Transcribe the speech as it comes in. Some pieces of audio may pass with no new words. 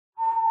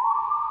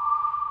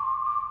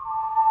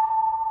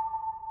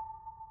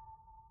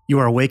You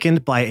are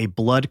awakened by a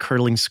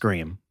blood-curdling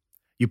scream.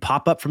 You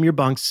pop up from your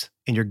bunks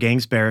in your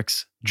gang's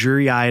barracks,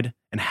 dreary-eyed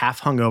and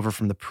half hungover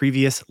from the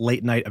previous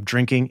late night of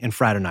drinking and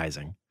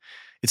fraternizing.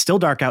 It's still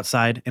dark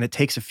outside, and it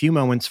takes a few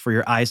moments for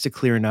your eyes to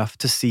clear enough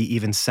to see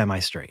even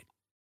semi-straight.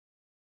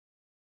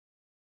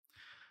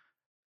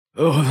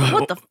 Oh,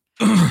 What the?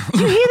 Did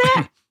you hear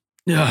that?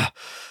 Yeah.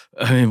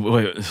 I mean,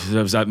 wait,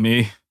 was that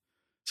me?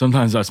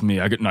 Sometimes that's me.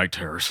 I get night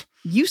terrors.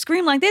 You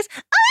scream like this?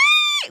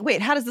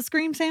 Wait, how does the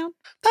scream sound?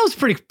 That was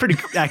pretty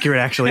accurate,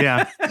 actually.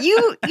 Yeah.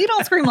 You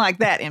don't scream like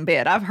that in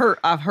bed. I've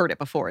heard it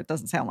before. It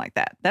doesn't sound like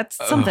that. That's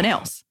something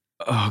else.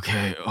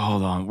 Okay,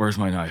 hold on. Where's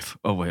my knife?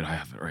 Oh wait, I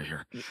have it right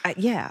here.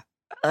 Yeah.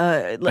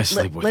 Let's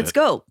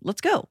go.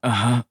 Let's go.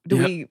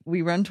 Do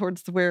we run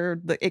towards where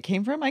it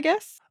came from? I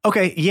guess.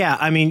 Okay. Yeah.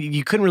 I mean,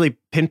 you couldn't really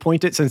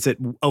pinpoint it since it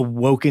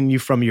awoken you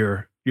from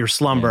your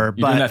slumber.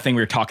 You're doing that thing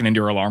where you're talking into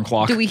your alarm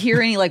clock. Do we hear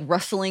any like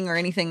rustling or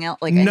anything else?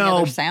 Like any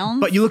other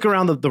sounds? But you look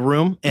around the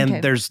room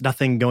and there's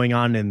nothing going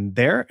on in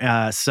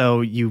there.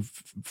 So you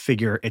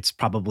figure it's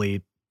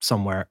probably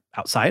somewhere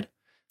outside.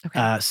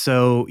 Okay.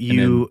 So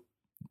you.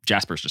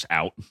 Jasper's just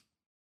out.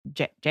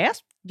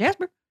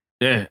 Jasper?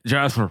 Yeah,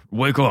 Jasper,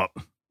 wake up.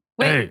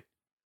 Wait,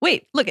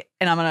 look it.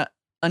 And I'm going to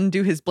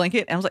undo his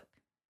blanket. And I was like,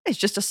 it's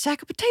just a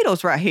sack of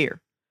potatoes right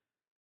here.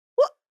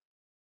 What?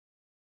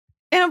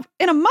 And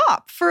a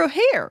mop for a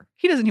hair.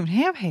 He doesn't even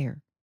have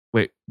hair.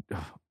 Wait,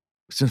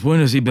 since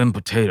when has he been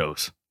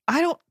potatoes? I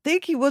don't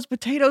think he was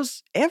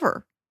potatoes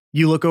ever.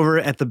 You look over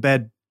at the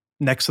bed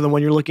next to the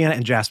one you're looking at,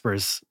 and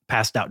Jasper's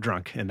passed out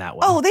drunk in that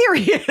one. Oh, there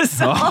he is.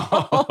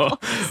 Oh,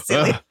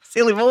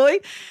 silly boy.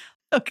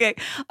 Okay,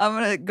 I'm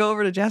going to go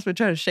over to Jasper and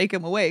try to shake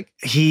him awake.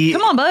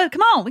 Come on, bud.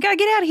 Come on. We got to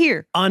get out of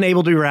here.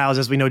 Unable to be roused,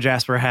 as we know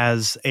Jasper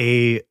has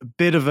a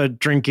bit of a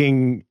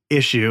drinking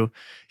issue.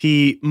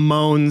 He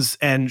moans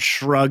and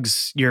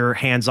shrugs your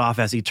hands off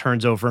as he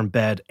turns over in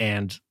bed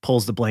and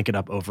pulls the blanket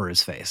up over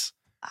his face.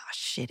 Ah,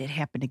 shit, it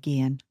happened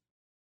again.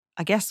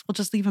 I guess we'll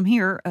just leave him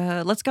here.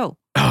 Let's go.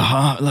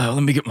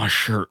 Let me get my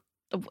shirt.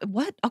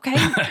 What? Okay.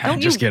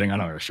 Just kidding. I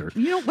don't wear a shirt.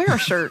 You don't wear a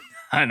shirt.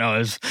 I know,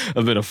 it's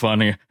a bit of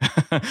funny.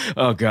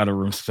 Oh, God, a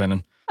room's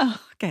spinning. Oh,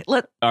 okay.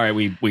 All right,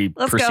 we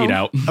proceed go.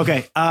 out.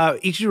 Okay,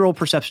 each of you roll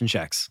perception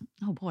checks.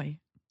 Oh, boy.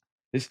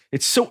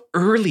 It's so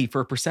early for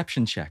a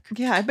perception check.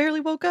 Yeah, I barely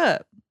woke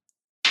up.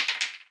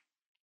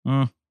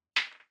 I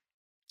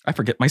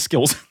forget my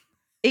skills.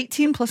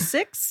 18 plus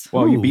 6?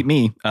 Well, you beat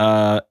me.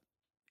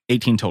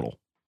 18 total.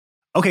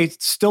 Okay,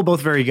 still both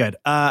very good.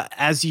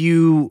 As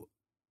you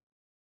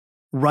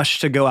rush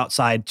to go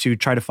outside to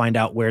try to find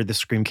out where the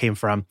scream came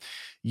from,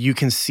 you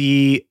can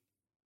see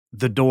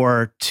the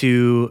door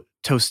to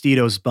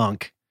Tostito's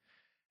bunk.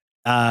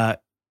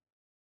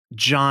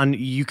 John,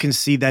 you can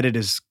see that it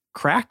is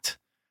cracked.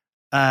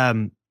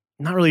 Not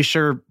really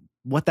sure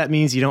what that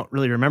means. You don't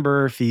really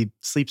remember if he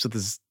sleeps with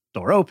his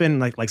door open,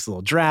 likes a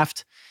little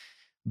draft.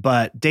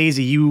 But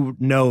Daisy, you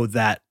know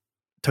that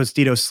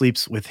Tostito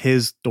sleeps with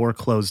his door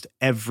closed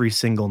every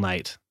single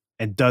night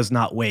and does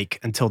not wake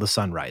until the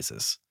sun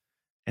rises.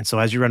 And so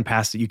as you run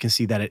past it, you can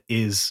see that it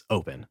is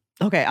open.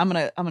 Okay, I'm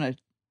gonna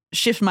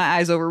shift my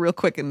eyes over real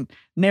quick and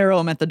narrow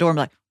them at the door and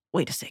be like,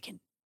 wait a second.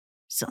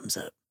 Something's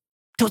up.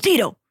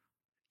 Tostito!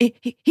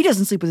 He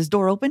doesn't sleep with his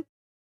door open.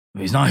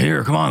 He's not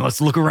here. Come on,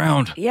 let's look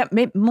around. Yeah,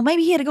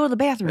 maybe he had to go to the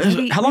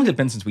bathroom. How long has it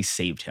been since we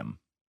saved him?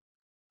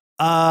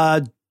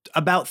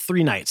 About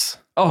 3 nights.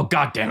 Oh,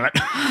 God damn it.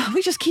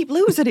 We just keep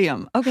losing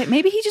him. Okay,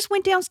 maybe he just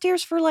went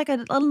downstairs for like a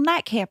little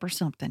nightcap or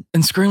something.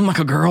 And screamed like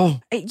a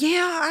girl?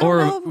 Yeah, I don't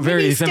know. Or a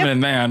very feminine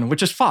man,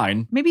 which is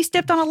fine. Maybe he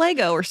stepped on a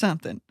Lego or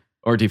something.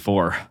 Or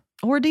D4.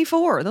 Or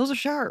D4. Those are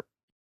sharp.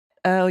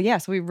 Oh, yeah.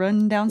 So we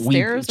run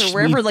downstairs or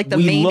wherever the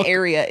main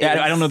area is.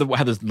 Yeah, I don't know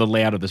how the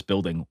layout of this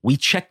building. We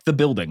checked the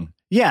building.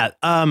 Yeah.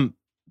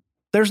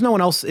 There's no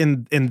one else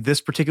in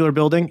this particular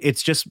building.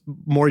 It's just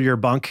more your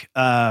bunk.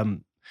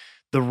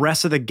 The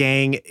rest of the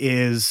gang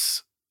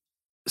is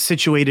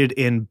situated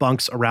in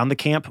bunks around the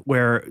camp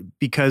where,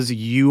 because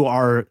you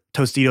are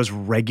Tostito's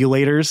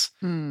regulators,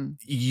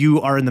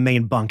 you are in the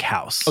main bunk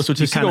house. Oh, so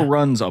Tostito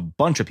runs a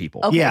bunch of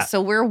people. Okay, yeah.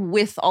 So we're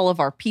with all of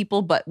our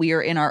people, but we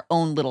are in our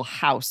own little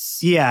house.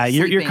 Yeah,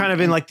 you're kind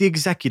of in like the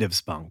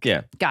executive's bunk.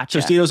 Yeah. Gotcha.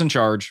 Tostito's in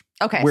charge.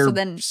 Okay, we're so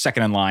then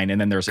second in line, and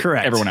then there's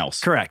everyone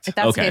else. Correct. If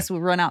that's the case, we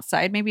run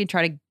outside maybe and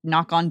try to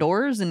knock on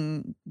doors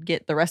and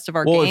get the rest of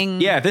our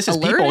gang if this is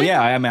alerted. people,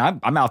 yeah. I mean,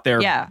 I'm out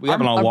there. Yeah. We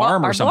have an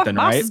alarm or something,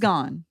 our boss right? is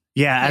gone.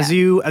 Yeah, as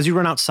you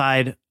run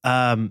outside,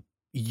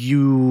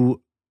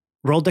 you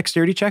roll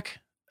dexterity check.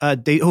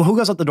 Who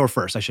goes out the door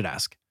first, I should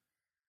ask?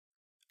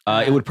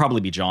 It would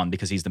probably be John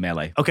because he's the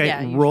melee. Okay,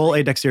 Yeah, roll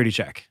a dexterity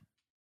check.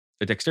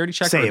 A dexterity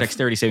check or Save. a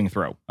dexterity saving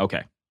throw?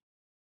 Okay.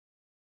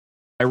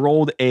 I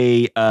rolled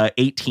a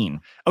 18.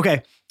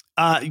 Okay.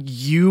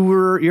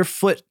 Your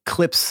foot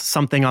clips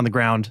something on the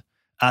ground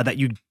that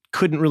you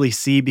couldn't really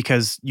see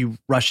because you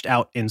rushed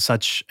out in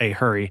such a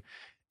hurry.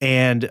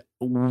 And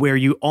where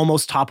you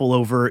almost topple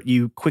over,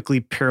 you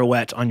quickly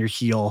pirouette on your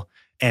heel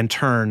and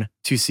turn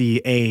to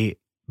see a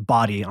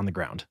body on the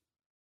ground.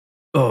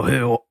 Oh,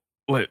 hey,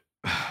 wait.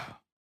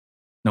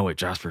 No, wait,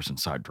 Jasper's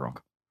inside drunk.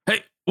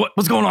 Hey,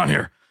 what's going on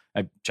here?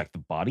 I check the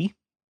body.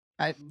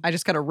 I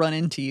just got to run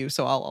into you,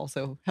 so I'll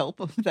also help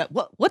with that.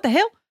 What the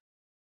hell?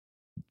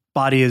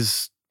 Body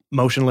is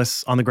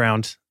motionless on the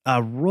ground.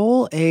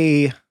 Roll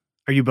a.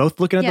 Are you both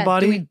looking at the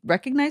body? Do we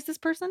recognize this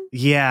person?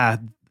 Yeah,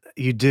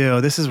 you do.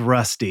 This is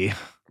Rusty.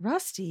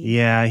 Rusty.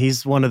 Yeah,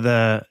 he's one of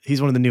the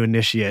new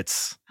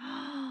initiates.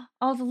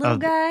 Oh, the little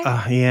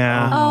guy.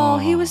 Yeah. Oh,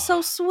 he was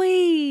so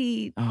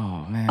sweet.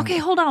 Oh man. Okay,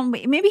 hold on.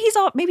 Maybe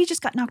he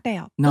just got knocked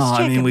out. No, Let's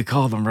check I mean him. we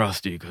called him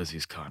Rusty because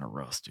he's kind of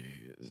rusty.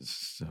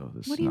 So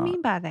What do you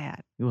mean by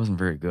that? He wasn't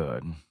very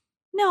good.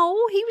 No,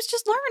 he was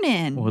just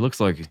learning. Well, it looks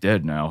like he's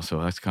dead now,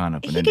 so that's kind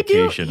of an He could do-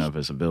 indication of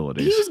his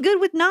abilities. He was good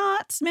with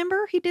knots.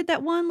 Remember, he did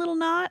that one little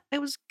knot. It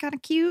was kind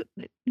of cute.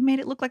 He made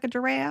it look like a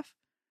giraffe.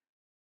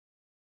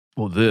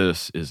 Well,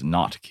 this is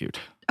not cute.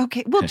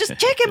 Okay, well, just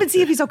check him and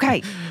see if he's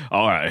okay.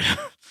 All right.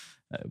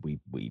 We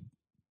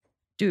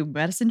Do a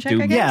medicine check,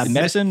 Do- I guess? Yeah.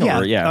 Medicine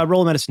or- yeah.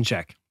 Roll a medicine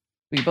check.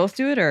 We both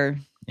do it, or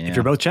yeah. If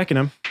you're both checking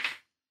him.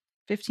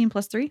 15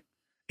 plus 3?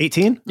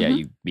 18? Yeah, Mhm.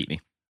 you beat me.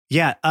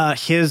 Yeah,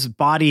 his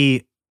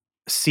body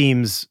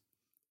seems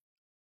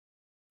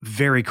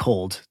very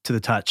cold to the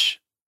touch.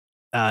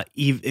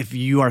 If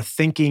you are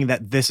thinking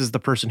that this is the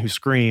person who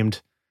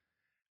screamed,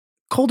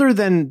 colder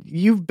than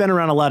you've been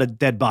around a lot of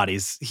dead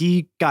bodies.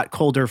 He got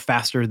colder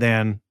faster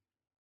than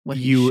What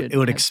he you should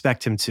would have.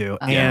 expect him to.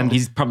 Oh. And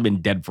he's probably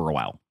been dead for a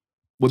while.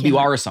 Would be Can-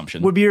 our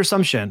assumption. would be your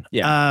assumption.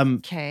 Yeah.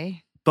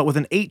 Okay. But with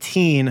an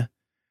 18,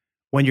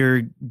 when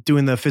you're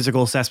doing the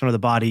physical assessment of the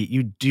body,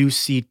 you do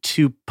see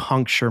 2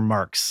 puncture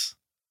marks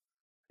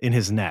in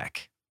his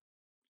neck.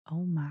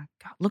 Oh my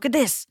God. Look at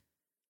this.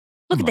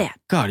 Look Oh at my that.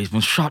 God, he's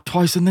been shot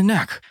twice in the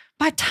neck.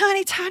 By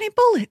tiny, tiny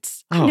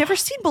bullets. I've Oh. never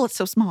seen bullets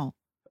so small.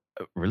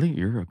 Really?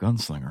 You're a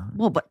gunslinger?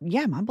 Well, but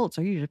yeah, my bullets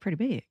are usually pretty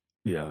big.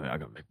 Yeah, I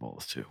got big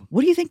bullets too.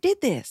 What do you think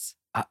did this?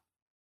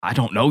 I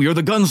don't know. You're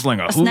the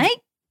gunslinger. A snake?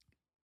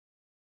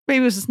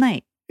 Maybe it was a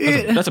snake.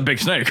 That's a big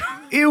snake.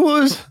 It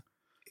was,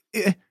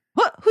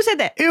 What? Who said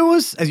that?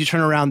 as you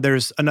turn around,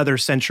 there's another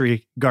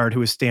sentry guard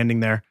who is standing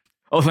there,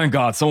 Oh, thank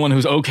God. Someone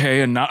who's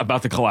okay and not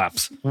about to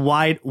collapse.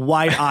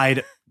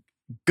 wide-eyed,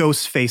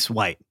 ghost face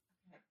white.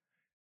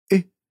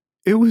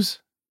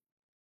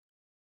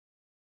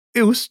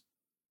 It was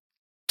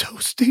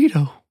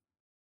Tostito.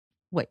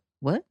 Wait,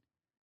 what?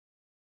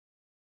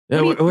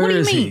 Yeah, What do you- where what do you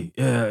is mean?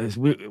 he? Yeah,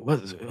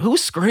 who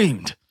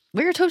screamed?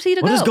 Where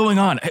Tostito What go? is going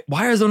on? Hey,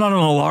 why is there not an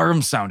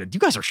alarm sounded? You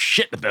guys are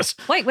shit at this.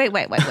 Wait.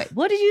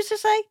 What did you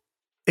just say?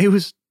 It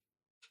was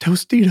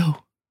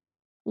Tostito.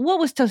 What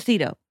was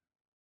Tostito?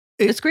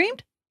 It- It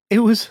screamed? It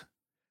was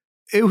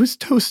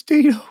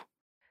Tostito.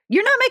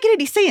 You're not making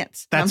any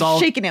sense. That's I'm all-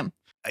 shaking him.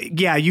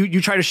 Yeah,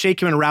 you try to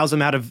shake him and rouse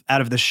him out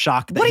of the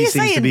shock that What are he you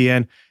seems to saying? be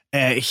in.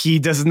 He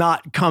does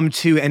not come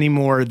to any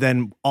more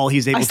than all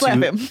he's able I slap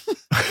to. him.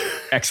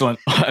 Excellent.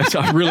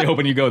 I'm really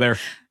hoping you go there.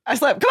 I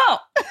slap. Come on.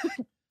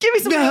 Give me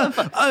some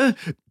fun.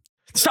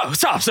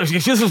 Stop.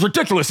 This is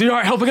ridiculous. You're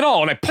not helping at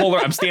all. And I pull her.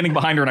 I'm standing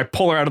behind her and I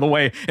pull her out of the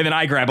way. And then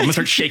I grab him and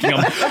start shaking him.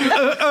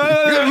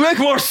 Make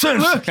more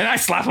sense. And I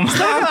slap him.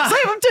 Slap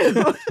him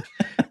too.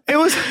 It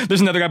was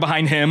There's another guy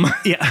behind him.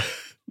 yeah.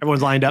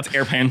 Everyone's lined up.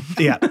 Airpan.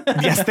 Yeah.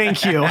 Yes.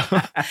 Thank you.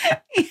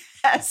 He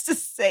has to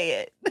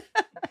say it.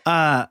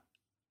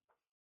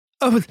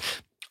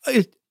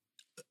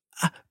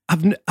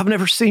 I've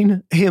never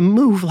seen him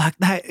move like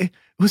that. It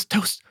was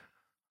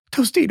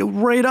Tostito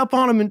right up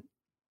on him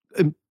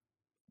and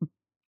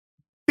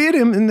bit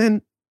him,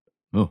 and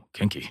Oh,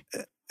 kinky.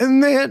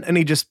 then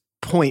he just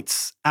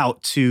points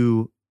out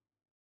to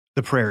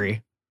the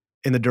prairie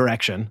in the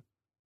direction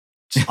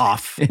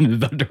off In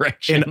the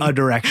direction. in a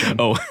direction.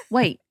 Oh,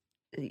 Wait,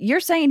 you're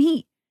saying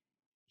he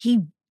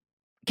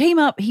came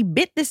up, he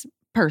bit this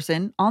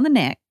person on the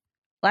neck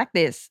like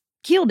this,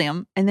 killed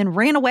him, and then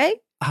ran away?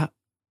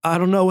 I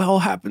don't know how it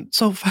happened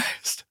so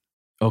fast.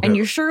 okay. And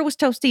you're sure it was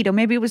Tostito?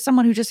 Maybe it was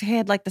someone who just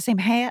had like the same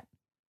hat?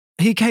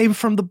 He came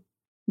from the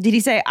Did he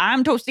say,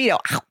 I'm Tostito,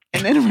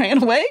 and then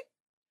ran away?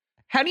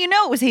 How do you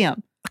know it was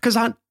him? because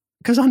I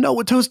know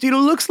what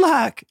Tostito looks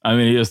like, I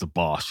mean, he is the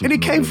boss. and he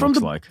came from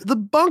like. the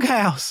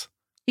bunkhouse.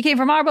 He came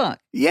from our bunk.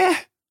 Yeah,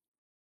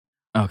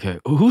 Okay.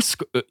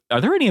 Are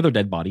there any other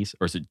dead bodies,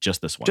 or is it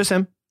just this one? just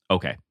him.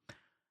 Okay.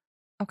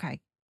 Okay.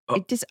 Oh.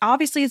 It just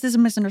obviously this is a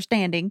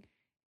misunderstanding.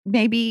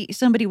 Maybe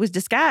somebody was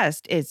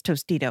disguised as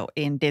Tostito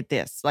and did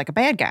this, like a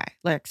bad guy,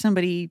 like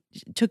somebody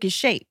took his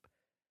shape.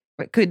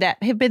 But could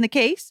that have been the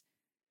case?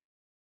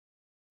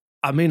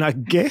 I mean, I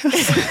guess.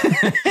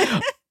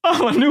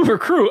 I'm a new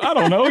recruit. I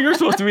don't know. You're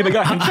supposed to be the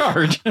guy in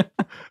charge.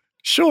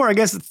 Sure, I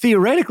guess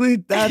theoretically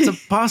that's a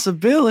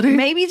possibility.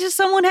 Maybe just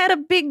someone had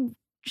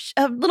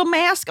a little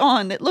mask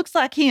on that looks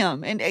like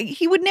him, and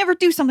he would never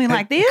do something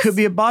like this. It could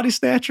be a body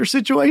snatcher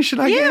situation,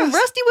 I yeah, guess.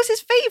 Rusty was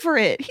his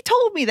favorite. He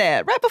told me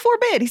that right before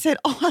bed. He said,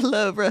 "Oh, I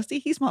love Rusty.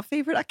 He's my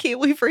favorite. I can't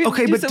wait for him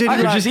Okay, to do but something." did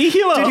he, Just eat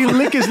him up. did he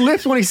lick his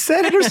lips when he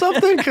said it or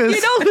something? Because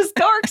You know, it was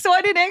dark, so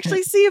I didn't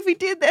actually see if he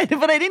did that,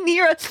 but I didn't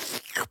hear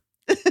it.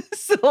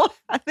 So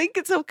I think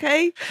it's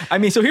okay. I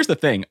mean, so here's the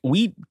thing.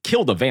 We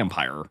killed a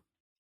vampire.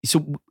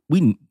 So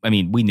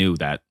we knew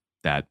that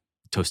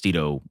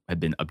Tostito had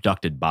been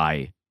abducted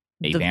by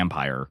a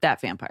vampire. That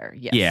vampire,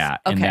 yes. Yeah,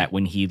 Okay. and that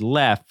when he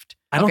left,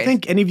 I don't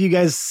think any of you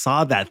guys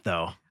saw that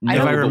though. No,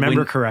 if I but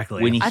remember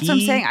correctly. That's what I'm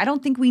saying. I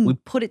don't think we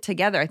put it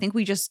together. I think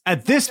we just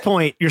At this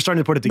point, you're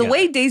starting to put it together. the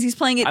way Daisy's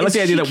playing it. I like is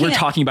the idea she that we're can't-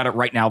 talking about it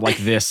right now like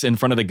this in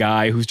front of the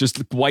guy who's just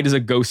white as a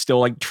ghost, still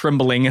like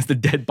trembling as the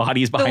dead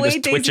body is The behind way us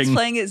Daisy's twitching.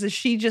 playing it is that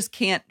she just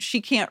can't. She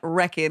can't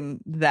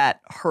reckon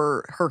that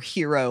her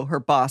hero,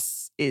 her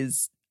boss,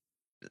 is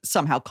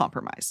somehow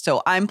compromised.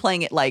 So I'm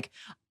playing it like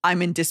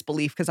I'm in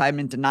disbelief because I'm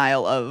in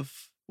denial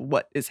of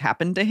what has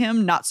happened to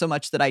him. Not so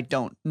much that I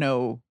don't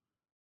know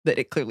that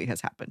it clearly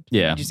has happened.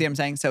 Yeah. Do you see what I'm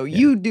saying? So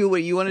you do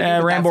what you want to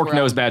do. but that's Rambork where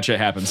knows I'm- bad shit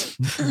happens.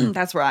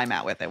 That's where I'm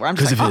at with it. Where I'm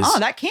just 'Cause like, of his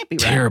that can't be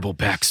right. Terrible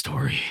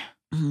backstory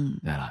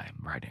Mm, that I'm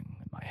writing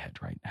in my head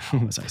right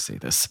now as I say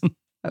this.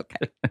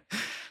 okay.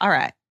 All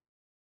right.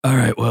 All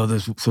right. Well,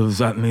 so does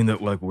that mean that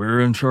like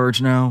we're in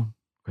charge now?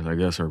 Because I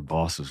guess our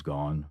boss is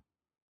gone.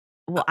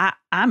 Well,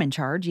 I'm in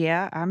charge.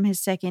 Yeah, I'm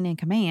his second in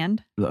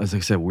command. As I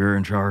said, we're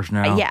in charge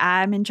now. Yeah,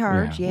 I'm in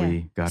charge. Yeah,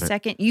 we got it.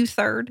 Second, you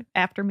third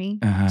after me.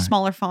 Uh-huh.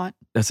 Smaller font.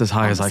 That's as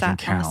high on as the I can side- on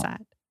the count.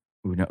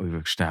 side. We've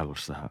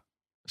established that.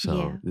 So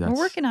yeah, that's, we're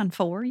working on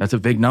 4. That's a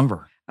big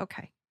number.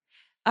 Okay.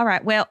 All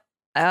right. Well,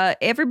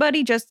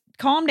 everybody just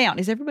calm down.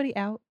 Is everybody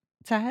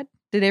outside?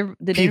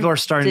 People are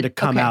starting to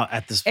come okay. out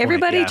at this point.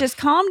 Everybody yeah. just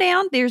calm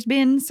down. There's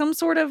been some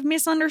sort of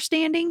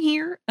misunderstanding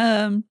here.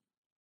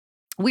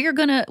 We're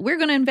gonna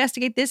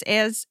investigate this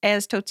as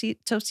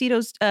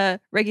Tostito's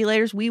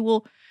regulators. We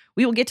will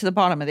get to the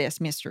bottom of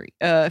this mystery.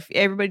 If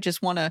everybody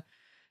just want to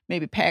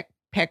maybe pack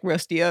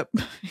Rusty up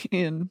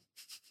in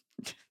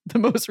the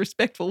most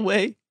respectful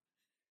way,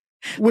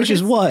 Which is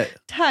his what?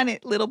 tiny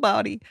little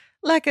body,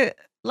 like a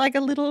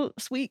little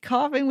sweet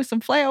coffin with some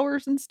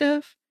flowers and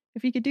stuff.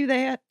 If you could do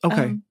that,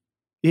 Okay.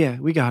 Yeah,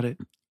 we got it.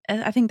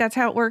 I think that's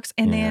how it works.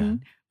 And Yeah.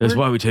 then That's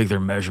why we take their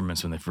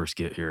measurements when they first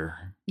get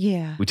here.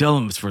 yeah, We tell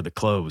them it's for the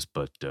clothes,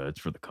 but it's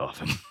for the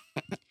coffin.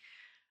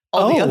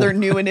 all the Oh. other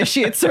new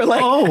initiates are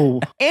like,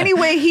 Oh,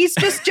 anyway, he's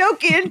just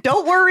joking.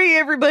 Don't worry,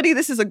 everybody.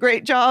 This is a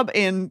great job,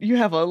 and you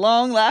have a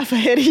long life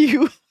ahead of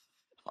you.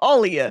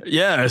 All of you.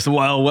 Yeah, it's the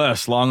Wild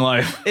West. Long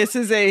life. This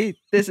is a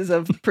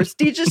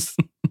prestigious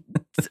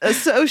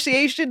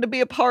association to be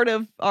a part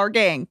of our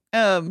gang.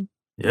 Yep,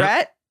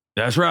 Right,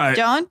 that's right.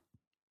 John?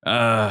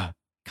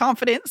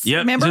 Confidence. Yep.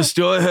 Remember? Just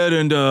go ahead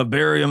and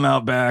bury them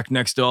out back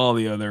next to all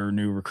the other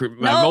new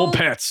recruit, No. old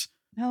pets.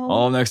 No.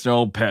 All next to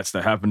old pets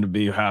that happen to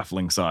be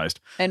halfling sized.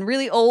 And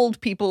really old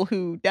people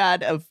who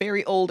died of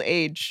very old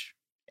age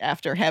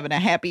after having a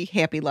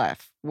happy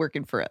life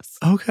working for us.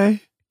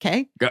 okay.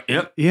 Okay.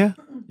 Yep. Yeah.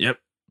 Yep.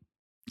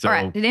 So All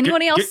right. Did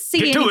anyone else see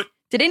get to any- it.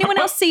 Did anyone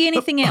else see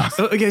anything else?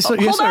 Okay, so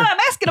yes, Hold sir. on, I'm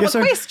asking him Yes, a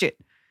sir. question.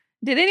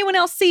 Did anyone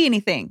else see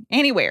anything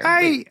anywhere?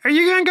 Hey, are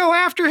you gonna go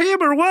after him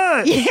or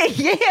what?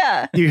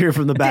 Yeah. You hear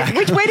from the back.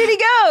 Which way did he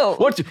go?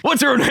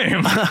 What's your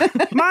name?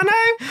 My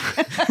name?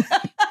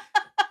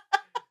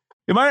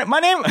 my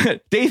name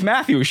Dave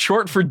Matthews,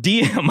 short for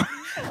DM.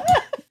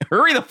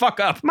 Hurry the fuck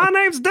up. My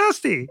name's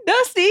Dusty.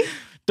 Dusty.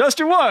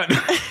 Duster what?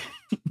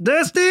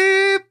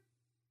 Dusty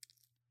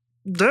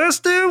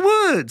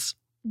Woods.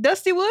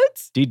 Dusty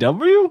Woods?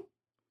 DW?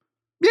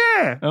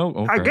 Yeah. Oh,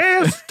 okay. I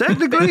guess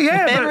technically,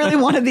 yeah. Ben but really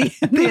wanted the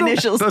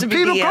initials but to be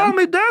people DM. call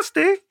me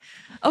Dusty.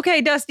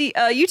 Okay, Dusty,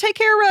 you take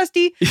care of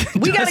Rusty.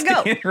 We gotta go.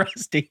 Dusty and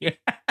Rusty.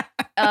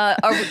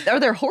 Are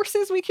there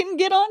horses we can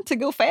get on to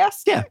go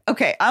fast? Yeah.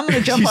 Okay, I'm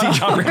gonna jump You on see a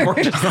John horse.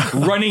 Rambork just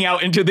running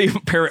out into the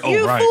parrot.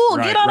 You fool,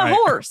 get on a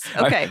horse.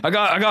 Okay. I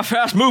got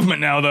fast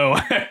movement now though.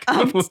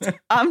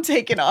 I'm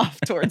taking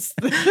off towards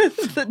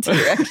the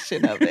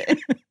direction of it.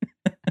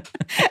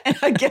 And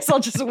I guess I'll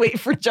just wait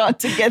for John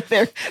to get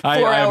there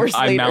 4 hours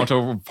I later. mount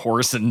a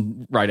horse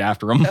and right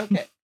after him.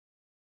 Okay.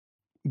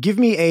 Give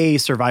me a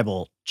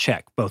survival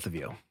check, both of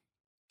you.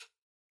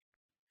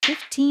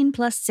 15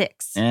 plus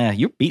 6. Yeah,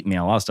 you're beating me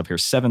on a lot of stuff here.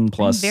 7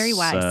 plus very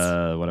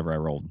wise. Whatever I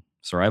rolled.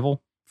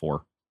 Survival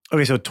 4.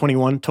 Okay, so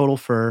 21 total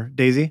for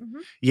Daisy.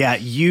 Mhm. Yeah,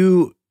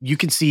 you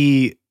can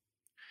see,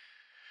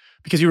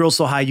 because you roll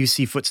so high, you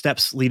see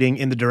footsteps leading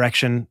in the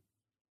direction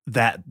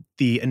that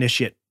the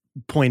initiate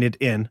pointed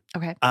in.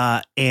 Okay.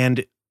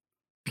 And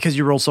because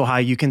you roll so high,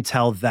 you can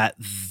tell that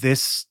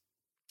this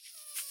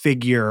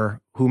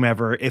figure,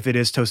 whomever, if it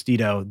is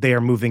Tostito, they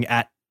are moving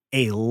at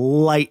a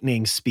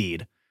lightning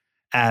speed.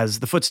 As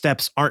the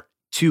footsteps aren't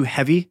too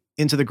heavy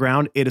into the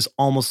ground, it is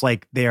almost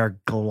like they are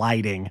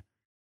gliding.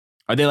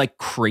 Are they like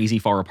crazy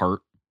far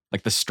apart?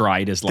 Like the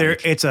stride is There,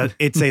 like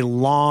it's a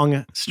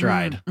long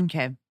stride,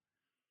 Okay.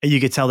 and you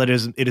can tell that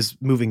it is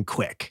moving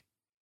quick.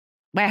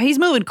 Wow, he's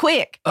moving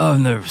quick. I've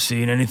never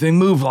seen anything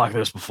move like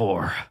this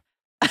before.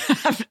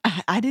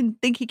 I didn't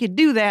think he could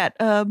do that.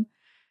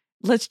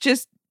 Let's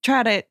just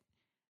try to.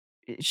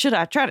 Should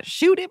I try to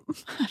shoot him?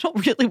 I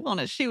don't really want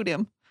to shoot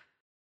him.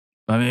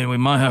 I mean, we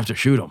might have to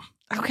shoot him.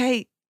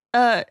 Okay.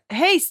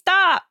 Hey,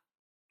 stop.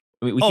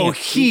 We Oh, can't-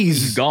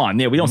 he's gone.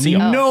 Yeah, we don't see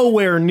him.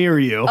 nowhere near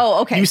you.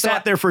 Oh, okay. You so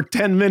sat there for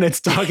 10 minutes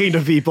talking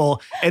to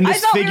people, and I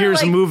this thought we were,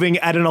 figure's like- moving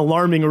at an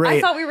alarming I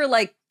rate. thought we were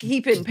like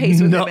keeping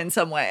pace with No. him in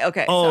some way.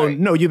 Okay. Oh sorry.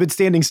 no, you've been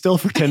standing still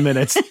for 10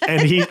 minutes.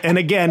 And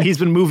again, he's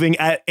been moving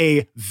at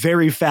a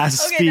very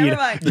fast Okay, speed. never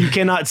mind. You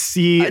cannot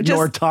see I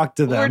nor just- talk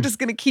to them. We're just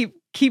gonna keep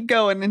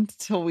going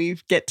until we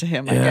get to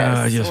him. I Yeah, guess.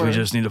 I guess we Or-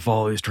 just need to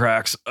follow these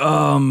tracks.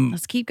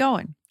 let's keep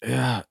going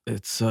Yeah,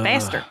 it's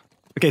faster.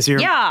 Okay, so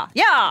Yeah.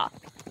 Yeah.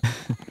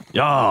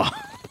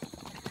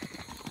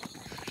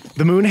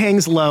 the moon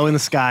hangs low in the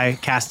sky,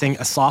 casting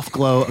a soft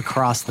glow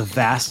across the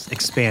vast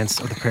expanse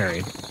of the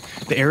prairie.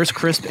 The air is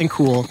crisp and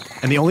cool,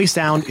 and the only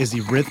sound is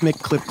the rhythmic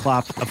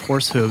clip-clop of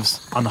horse hooves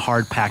on the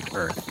hard-packed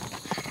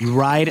earth. You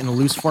ride in a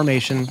loose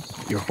formation,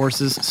 your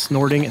horses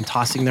snorting and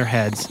tossing their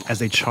heads as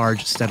they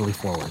charge steadily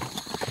forward.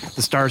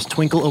 The stars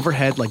twinkle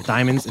overhead like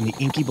diamonds in the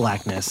inky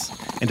blackness,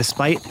 and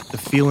despite the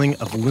feeling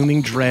of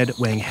looming dread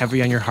weighing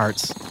heavy on your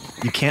hearts,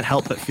 you can't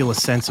help but feel a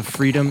sense of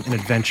freedom and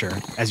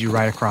adventure as you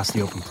ride across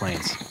the open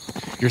plains.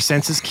 Your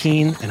senses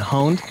keen and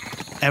honed,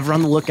 ever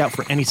on the lookout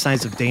for any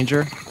signs of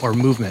danger or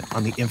movement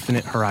on the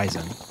infinite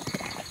horizon.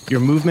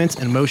 Your movements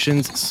and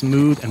motions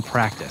smooth and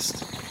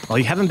practiced. While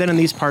you haven't been in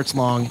these parts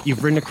long,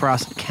 you've ridden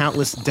across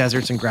countless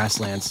deserts and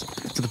grasslands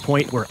to the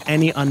point where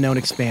any unknown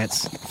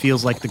expanse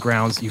feels like the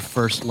grounds you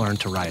first learned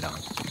to ride on.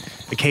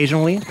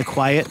 Occasionally, the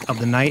quiet of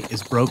the night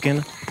is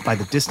broken by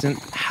the distant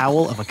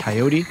howl of a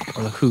coyote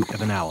or the hoot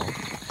of an owl.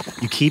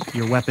 You keep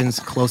your weapons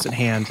close at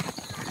hand,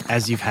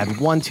 as you've had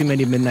one too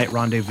many midnight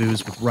rendezvous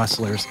with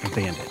rustlers and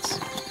bandits.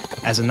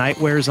 As the night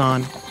wears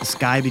on, the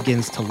sky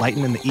begins to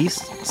lighten in the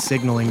east,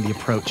 signaling the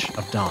approach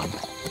of dawn.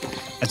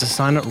 As the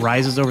sun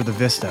rises over the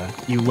vista,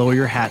 you lower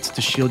your hats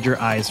to shield your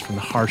eyes from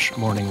the harsh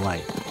morning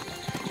light.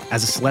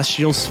 As the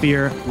celestial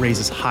sphere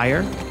raises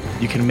higher,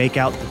 you can make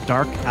out the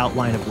dark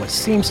outline of what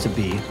seems to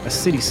be a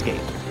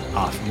cityscape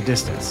off in the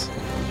distance.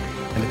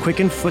 And the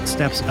quickened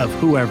footsteps of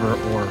whoever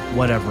or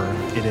whatever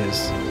it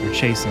is you're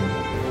chasing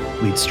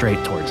lead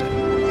straight towards it.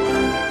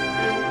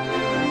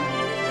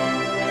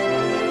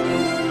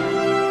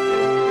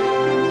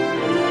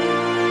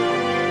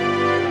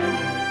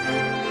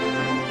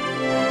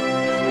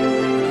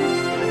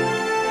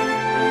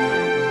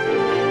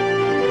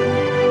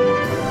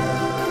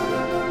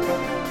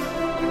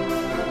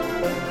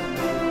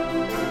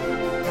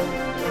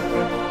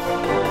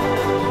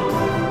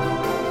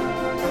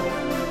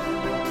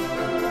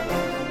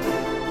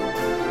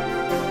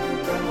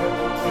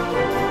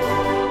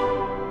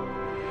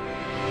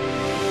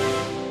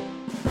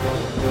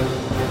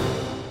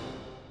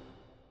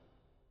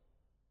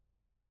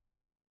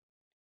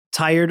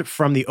 Tired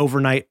from the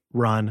overnight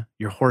run,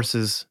 your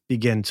horses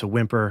begin to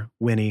whimper,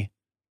 whinny,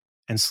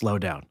 and slow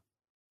down.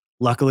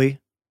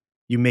 Luckily,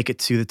 you make it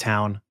to the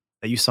town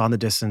that you saw in the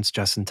distance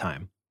just in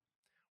time,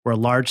 where a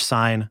large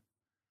sign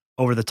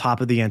over the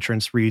top of the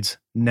entrance reads,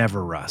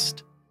 "Never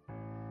Rust."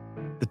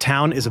 The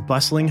town is a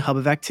bustling hub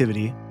of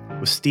activity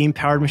with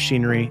steam-powered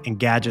machinery and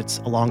gadgets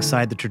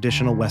alongside the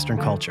traditional Western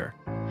culture.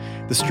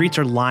 The streets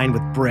are lined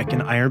with brick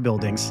and iron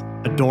buildings,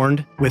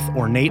 adorned with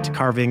ornate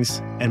carvings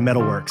and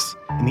metalworks,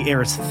 and the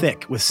air is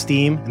thick with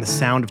steam and the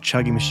sound of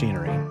chugging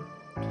machinery.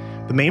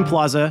 The main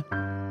plaza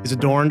is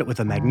adorned with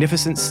a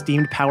magnificent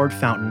steam-powered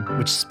fountain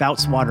which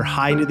spouts water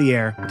high into the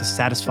air with a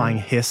satisfying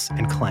hiss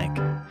and clank.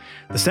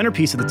 The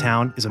centerpiece of the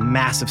town is a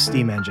massive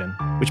steam engine,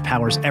 which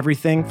powers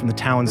everything from the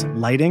town's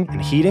lighting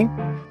and heating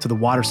to the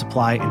water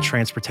supply and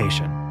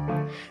transportation.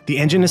 The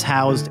engine is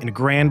housed in a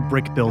grand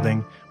brick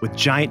building with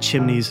giant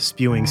chimneys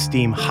spewing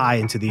steam high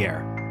into the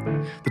air.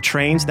 The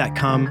trains that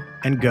come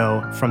and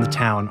go from the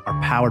town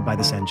are powered by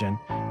this engine,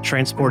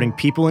 transporting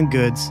people and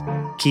goods,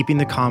 keeping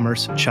the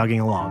commerce chugging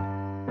along.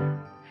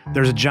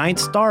 There's a giant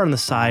star on the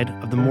side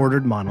of the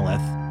mortared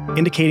monolith,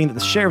 indicating that the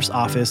sheriff's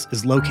office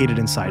is located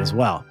inside as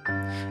well.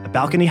 A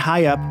balcony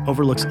high up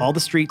overlooks all the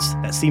streets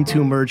that seem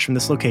to emerge from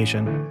this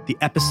location, the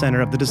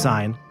epicenter of the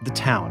design of the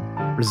town,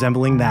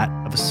 resembling that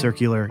of a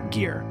circular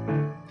gear.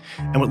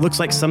 And what looks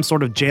like some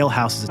sort of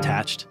jailhouse is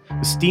attached,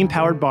 with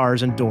steam-powered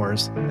bars and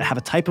doors that have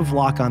a type of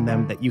lock on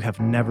them that you have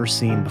never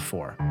seen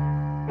before.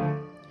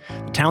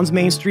 The town's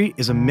main street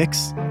is a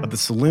mix of the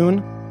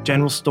saloon,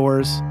 general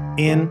stores,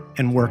 inn,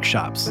 and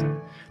workshops.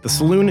 The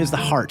saloon is the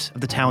heart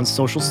of the town's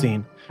social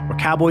scene, where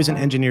cowboys and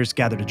engineers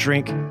gather to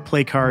drink,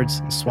 play cards,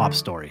 and swap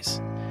stories.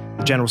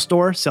 The general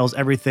store sells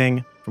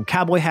everything from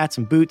cowboy hats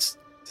and boots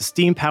to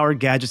steam-powered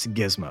gadgets and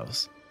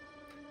gizmos.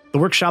 The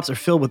workshops are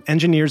filled with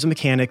engineers and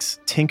mechanics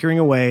tinkering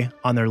away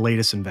on their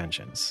latest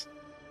inventions.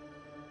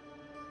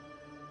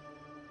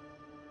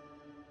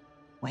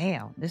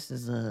 Wow, this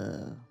is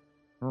a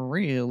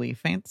really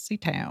fancy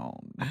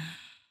town.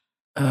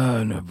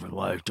 I never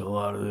liked a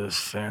lot of this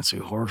fancy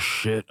horse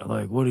shit.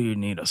 Like, what do you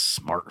need a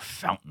smart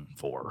fountain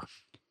for?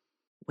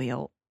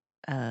 Well,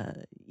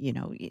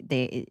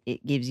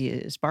 it gives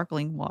you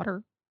sparkling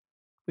water,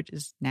 which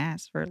is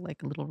nice for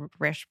like a little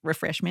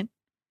refreshment.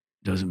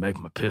 Does it make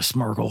my piss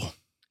sparkle?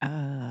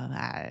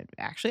 I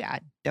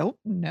don't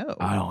know.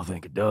 I don't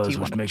think it does, Do you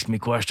which wanna- makes me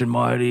question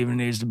why it even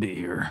needs to be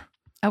here.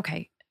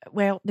 Okay,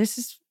 well, this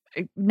is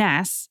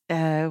Nice.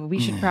 We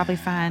should probably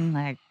find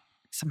like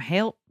some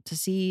help to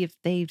see if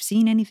they've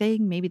seen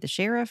anything. Maybe the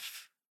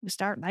sheriff. We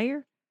start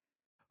there.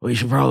 We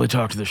should probably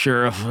talk to the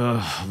sheriff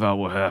about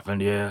what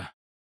happened. Yeah.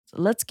 So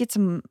let's get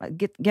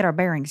our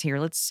bearings here.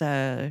 Let's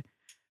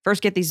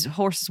first get these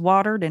horses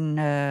watered and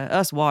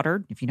us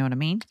watered, if you know what I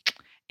mean,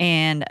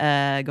 and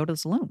go to the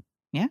saloon.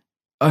 Yeah.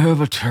 I have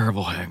a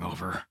terrible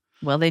hangover.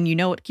 Well, then you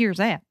know what cures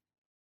that.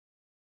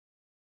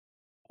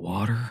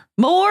 Water.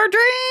 More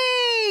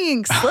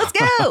drinks. Let's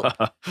go.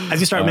 As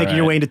you start making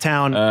your way into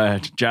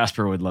town,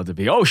 Jasper would love to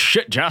be. Oh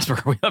shit,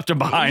 Jasper, we left him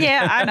behind.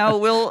 Yeah, I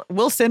know.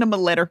 We'll send him a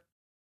letter.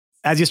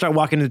 as you start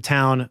walking into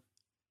town,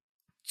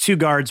 2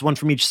 guards, one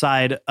from each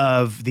side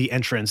of the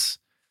entrance,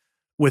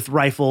 with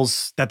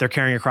rifles that they're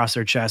carrying across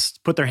their chest,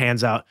 put their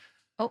hands out.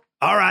 Oh.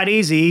 All right,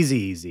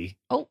 easy.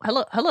 Oh,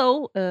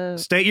 hello.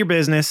 State your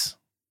business.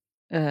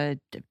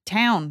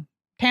 Town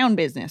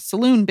business,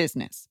 saloon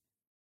business.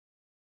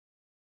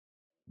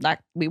 Like,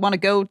 we want to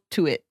go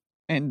to it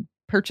and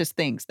purchase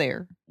things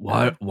there.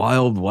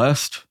 Wild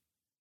West?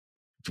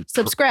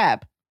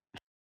 Subscribe.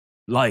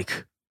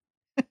 Like.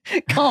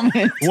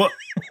 Comment. What?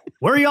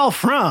 Where are y'all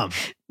from?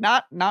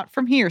 Not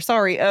from here.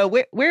 Sorry.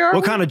 Where are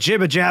What we? kind of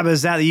jibba jabba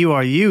is that you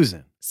are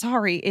using?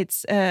 Sorry,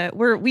 it's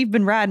we've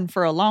been riding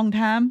for a long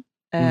time.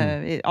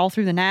 All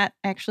through the night,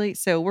 actually.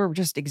 So we're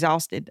just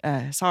exhausted.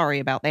 Sorry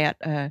about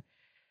that.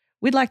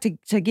 We'd like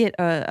to get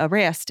a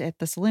rest at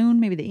the saloon,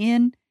 maybe the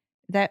inn.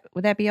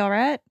 Would that be all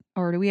right?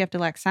 Or do we have to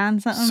like sign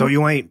something? So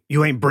you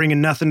ain't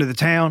bringing nothing to the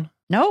town?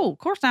 No, of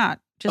course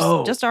not.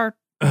 Just our.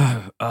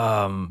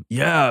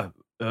 Yeah.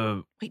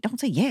 Wait, don't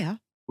say yeah.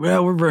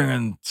 Well, we're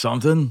bringing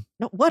something.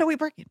 No, what are we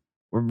bringing?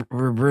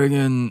 We're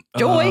bringing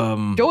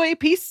Joy,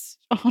 peace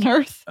on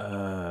earth. We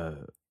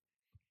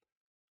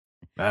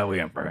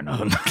ain't bringing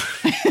nothing.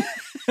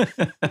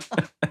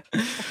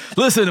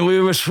 Listen, we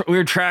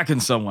were tracking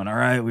someone. All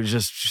right,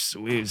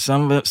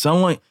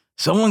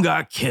 someone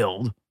got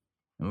killed,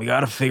 and we got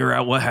to figure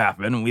out what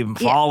happened. And we've been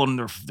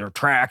following their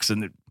tracks,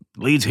 and it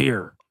leads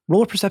here.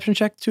 Roll a perception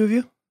check, 2 of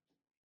you.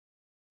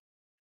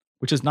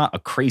 Which is not a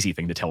crazy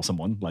thing to tell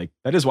someone. Like,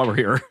 that is why we're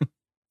here.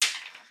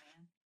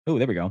 Oh,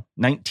 there we go.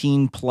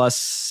 19 plus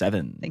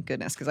 7. Thank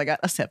goodness, because I got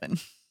a 7.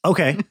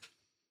 Okay.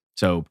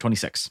 So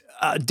 26.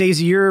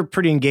 Daisy, you're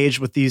pretty engaged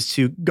with these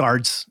 2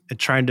 guards and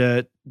trying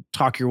to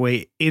talk your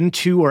way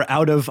into or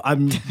out of.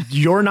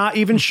 You're not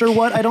even sure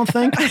what, I don't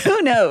think.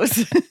 Who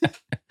knows?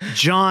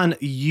 John,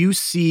 you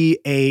see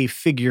a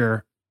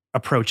figure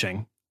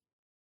approaching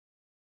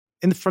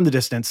from the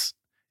distance,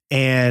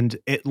 and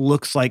it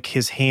looks like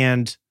his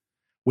hand,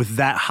 with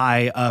that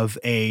high of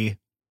a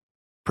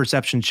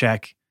perception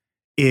check,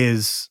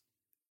 is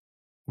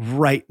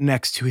right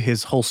next to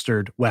his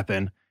holstered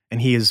weapon,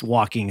 and he is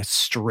walking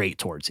straight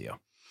towards you.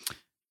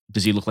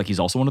 Does he look like he's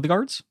also one of the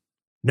guards?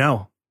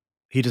 No,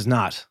 he does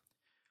not.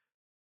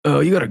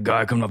 Oh, you got a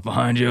guy coming up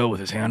behind you with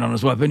his hand on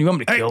his weapon. You want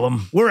me to kill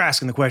him? We're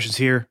asking the questions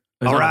here.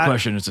 It's all not right? a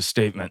question, it's a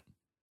statement.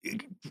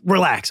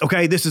 Relax,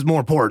 okay? This is more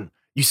important.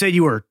 You said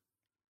you were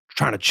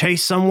trying to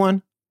chase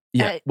someone?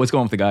 Yeah. What's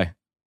going on with the guy?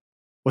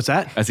 What's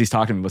that? As he's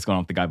talking to me, what's going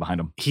on with the guy behind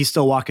him? He's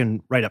still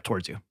walking right up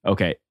towards you.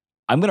 Okay.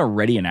 I'm going to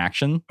ready an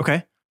action.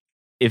 Okay.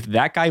 If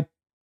that guy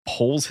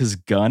pulls his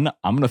gun,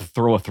 I'm going to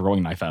throw a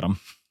throwing knife at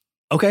him.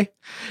 Okay.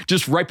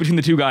 Just right between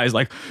the 2 guys,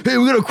 like, hey,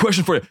 we got a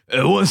question for you.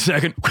 1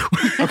 second.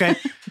 Okay.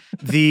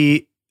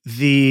 The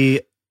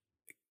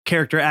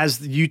character,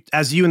 as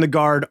you and the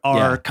guard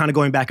are kind of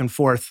going back and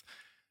forth,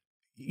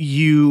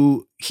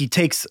 he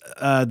takes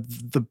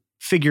the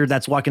figure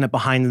that's walking up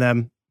behind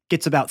them,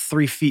 gets about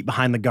 3 feet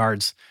behind the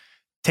guards,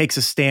 takes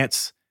a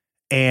stance,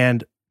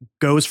 and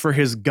goes for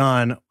his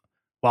gun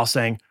while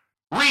saying,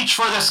 "Reach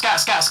for the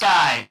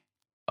sky."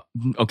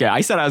 Okay,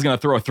 I said I was going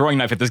to throw a throwing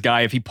knife at this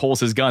guy if he pulls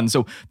his gun.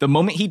 So the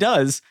moment he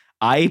does,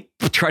 I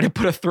try to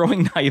put a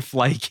throwing knife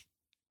like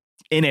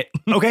in it.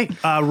 Okay,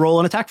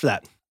 roll an attack for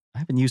that. I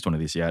haven't used one of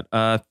these yet.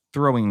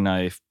 Throwing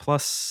knife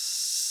plus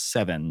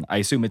 7. I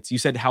assume you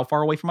said how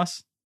far away from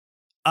us?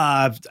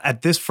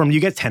 At this, you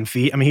get 10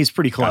 feet. I mean, he's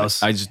pretty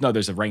close. I just know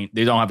there's a range.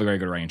 They don't have a very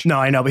good range. No,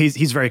 I know, but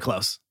he's very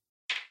close.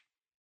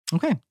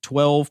 Okay,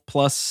 12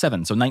 plus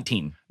 7, so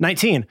 19.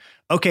 19.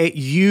 Okay,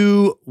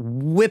 you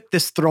whip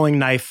this throwing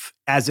knife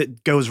as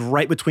it goes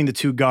right between the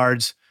 2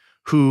 guards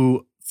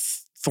who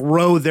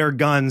throw their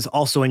guns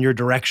also in your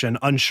direction,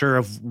 unsure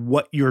of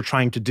what you're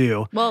trying to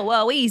do.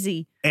 Whoa,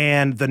 easy.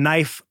 And the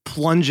knife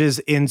plunges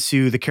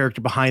into the character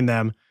behind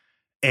them,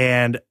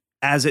 and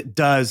as it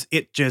does,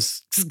 it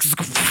just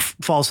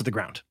falls to the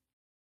ground.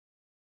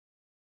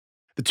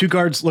 The 2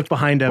 guards look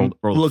behind him,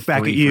 look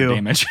back at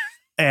you,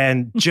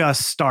 and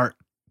just start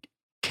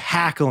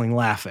cackling,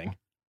 laughing.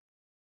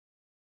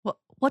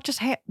 What just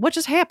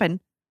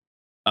happened?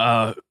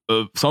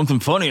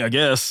 Something funny, I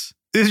guess.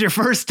 This is your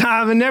first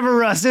time in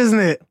Neverrust, isn't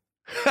it?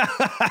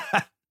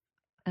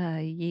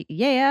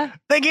 Yeah.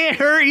 They can't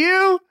hurt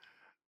you.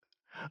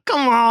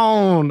 Come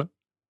on.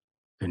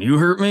 Can you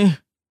hurt me?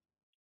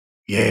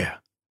 Yeah.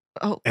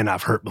 Oh. And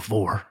I've hurt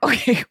before.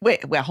 Okay.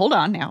 Wait. Well, hold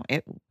on now.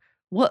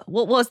 What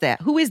was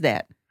that? Who is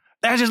that?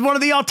 That's just one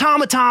of the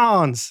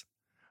automatons.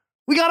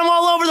 We got them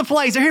all over the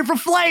place. They're here for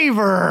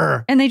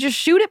flavor. And they just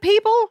shoot at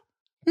people?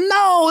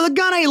 No, the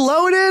gun ain't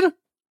loaded.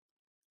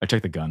 I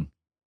check the gun.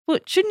 Well,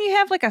 shouldn't you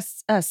have like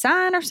a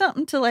sign or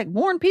something to like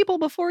warn people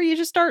before you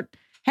just start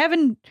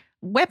having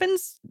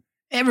weapons?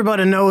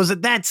 Everybody knows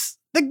that that's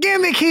the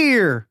gimmick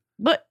here.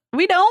 But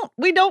we don't.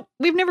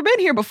 We've never been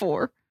here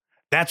before.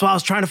 That's why I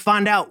was trying to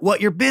find out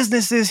what your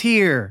business is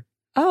here.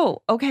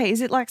 Oh, okay.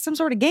 Is it like some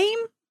sort of game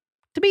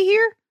to be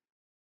here?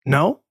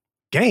 No.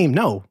 Game,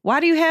 no. Why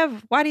do you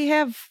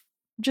have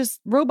just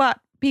robot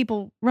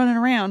people running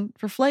around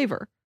for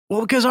flavor?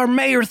 Well, because our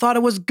mayor thought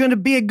it was going to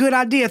be a good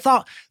idea.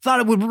 Thought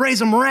it would raise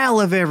the morale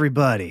of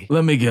everybody.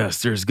 Let me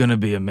guess, there's going to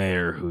be a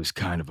mayor who's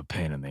kind of a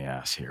pain in the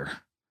ass here.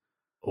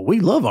 Well, we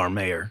love our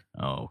mayor.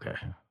 Oh, okay.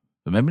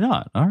 But maybe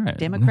not. All right.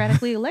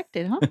 Democratically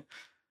elected, huh?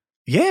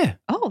 Yeah.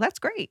 Oh, that's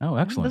great. Oh,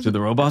 excellent. Those Do the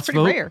are- robots that's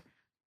pretty vote? rare.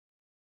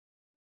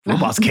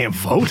 Robots can't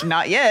vote.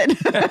 Not yet.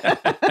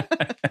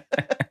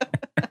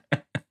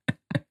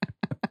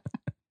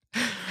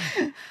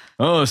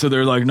 Oh, so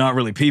they're like not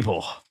really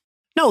people.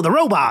 No, the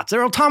robots.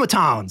 They're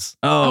automatons.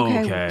 Oh,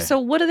 okay. So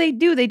what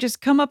do? They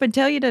just come up and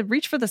tell you to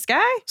reach for the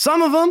sky?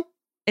 Some of them,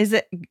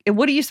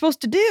 What are you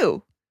supposed to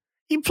do?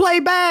 you play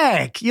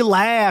back. You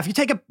laugh. You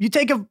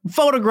take a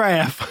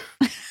photograph.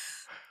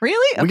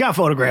 Really? We got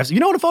photographs. You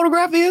know what a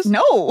photograph is?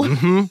 No.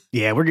 Mm-hmm.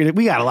 Yeah,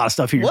 we got a lot of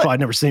stuff here you've What? probably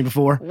never seen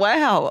before.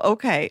 Wow.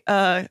 Okay.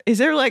 Is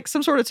there like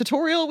some sort of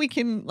tutorial we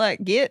can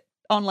like get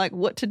on like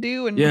what to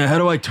do and Yeah, how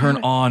do I turn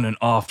on and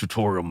off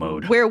tutorial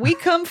mode? where we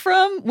come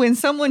from? When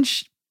someone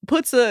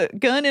puts a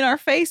gun in our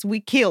face, we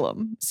kill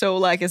them. So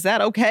like, is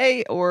that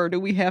okay, or do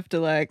we have to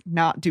like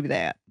not do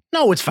that?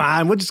 No, it's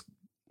fine.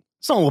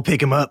 Someone will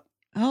pick him up.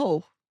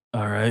 Oh,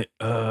 All right,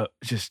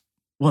 just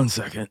 1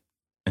 second.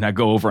 And I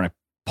go over and I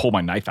pull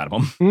my knife out of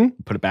him, Hmm?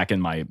 put it back in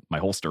my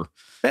holster.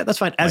 Yeah, that's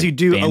fine. As Like you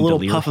do, a little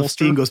bandolier puff of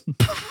holster? steam goes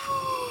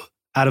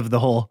out of the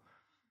hole,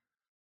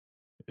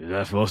 Is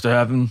that supposed to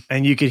happen?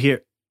 and you could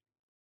hear,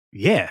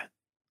 yeah.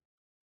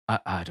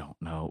 I don't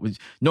know.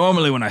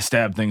 Normally when I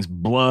stab things,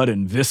 blood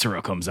and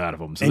viscera comes out of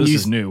them. So And this you-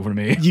 is new for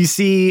me. You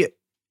see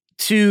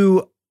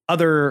two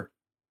other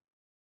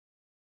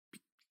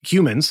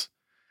humans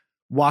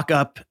walk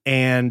up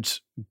and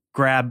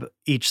grab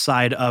each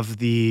side of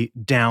the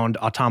downed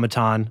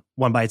automaton,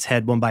 one by its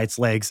head, one by its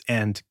legs,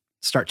 and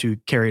start to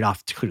carry it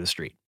off to clear the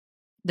street.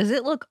 does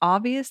it look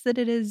obvious that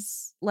it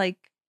is like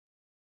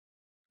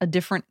a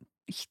different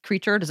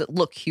creature? Does it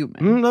look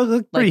human? Those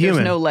look Like pretty there's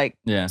human. no like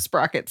Yeah.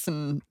 sprockets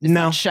and it's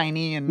No. not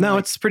shiny and No,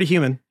 like- it's pretty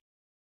human.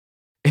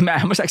 Hey,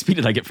 Matt, how much XP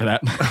did I get for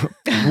that?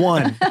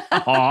 One.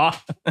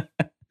 Aw.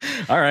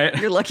 All right.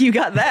 You're lucky you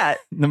got that.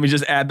 Let me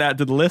just add that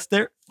to the list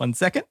there. 1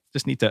 second.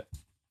 Just need to.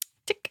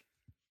 Tick.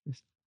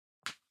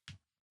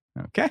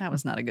 Okay. That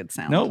was not a good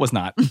sound. No, it was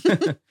not.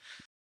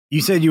 You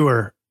said you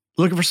were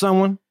looking for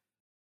someone?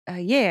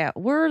 Yeah,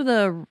 we're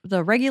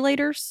the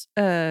regulators.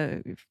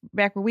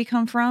 Back where we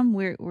come from,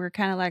 we're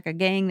kind of like a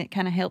gang that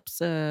kind of helps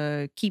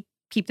keep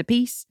the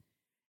peace.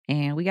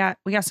 And we got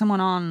someone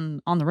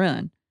on the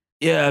run.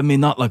 Yeah, I mean,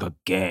 not like a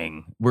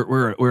gang.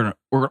 We're an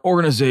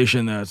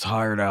organization that's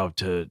hired out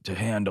to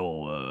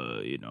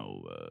handle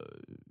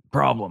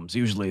problems.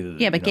 Usually,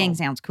 Yeah, but gang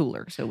sounds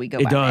cooler, so we go.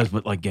 It by does, that.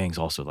 but like gangs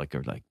also like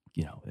are like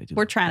they do.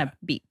 We're like trying that. to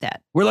beat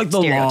that. We're like the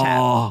stereotype.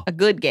 law A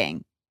good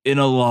gang. in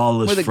a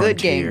lawless We're the good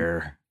gang.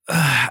 frontier.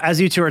 As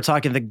you two are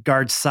talking, the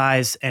guard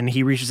sighs and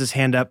he reaches his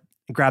hand up,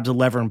 grabs a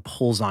lever, and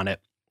pulls on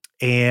it.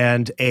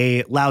 And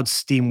a loud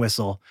steam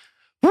whistle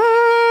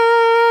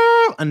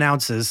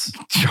announces,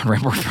 John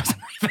Rambo throws a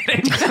knife at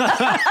it.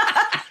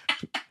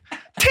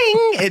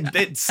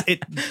 ting!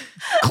 It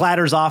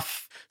clatters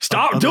off.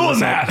 Stop of the doing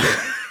whistle.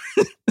 that.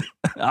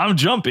 I'm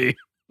jumpy.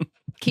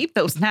 Keep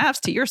those knives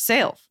to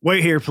yourself.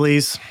 Wait here,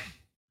 please.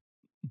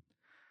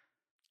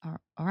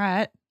 All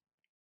right.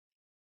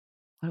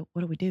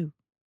 What do we do?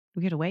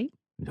 We gotta wait.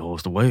 He told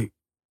us to wait.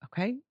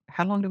 Okay.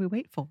 How long do we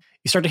wait for?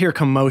 You start to hear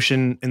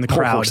commotion in the Poor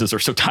crowd. horses are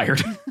so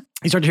tired.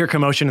 You start to hear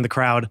commotion in the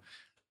crowd,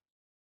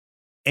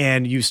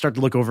 and you start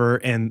to look over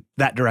in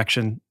that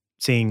direction,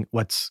 seeing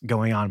what's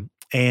going on.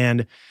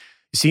 And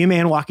you see a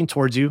man walking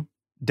towards you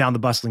down the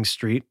bustling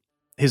street.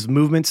 His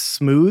movements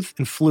smooth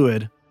and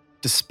fluid,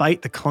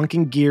 despite the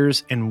clunking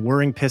gears and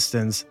whirring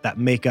pistons that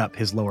make up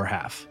his lower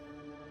half.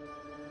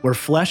 Where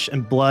flesh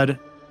and blood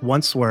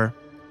once were,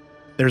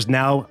 there's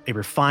now a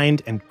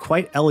refined and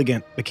quite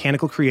elegant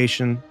mechanical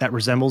creation that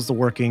resembles the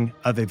working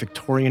of a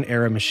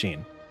Victorian-era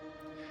machine.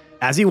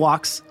 As he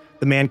walks,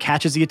 the man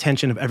catches the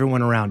attention of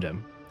everyone around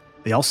him.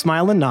 They all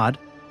smile and nod,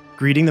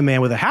 greeting the man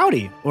with a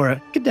howdy or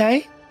a good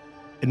day,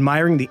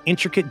 admiring the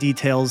intricate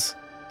details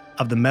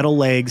of the metal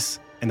legs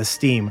and the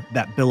steam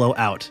that billow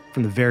out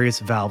from the various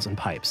valves and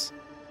pipes.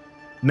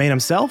 The man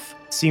himself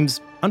seems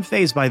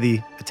unfazed by the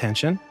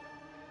attention,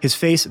 his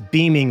face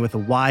beaming with a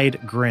wide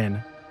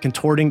grin,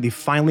 contorting the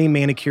finely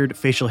manicured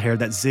facial hair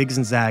that zigs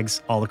and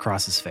zags all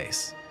across his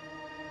face.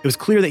 It was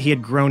clear that he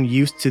had grown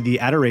used to the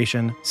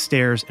adoration,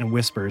 stares, and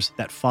whispers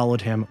that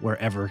followed him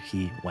wherever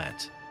he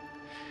went.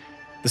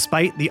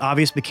 Despite the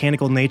obvious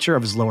mechanical nature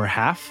of his lower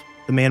half,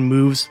 the man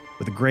moves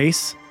with a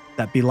grace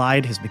that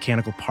belied his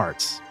mechanical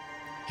parts.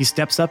 He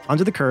steps up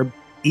onto the curb,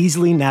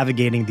 easily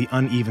navigating the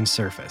uneven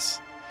surface.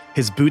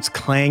 His boots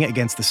clang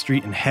against the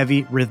street in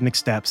heavy, rhythmic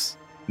steps,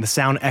 and the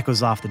sound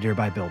echoes off the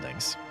nearby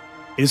buildings.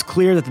 It is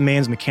clear that the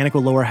man's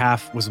mechanical lower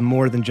half was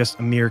more than just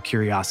a mere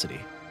curiosity.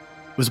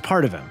 It was a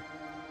part of him,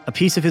 a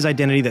piece of his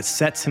identity that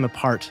sets him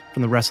apart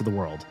from the rest of the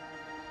world.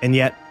 And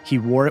yet, he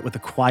wore it with a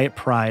quiet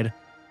pride,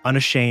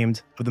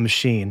 unashamed of the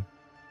machine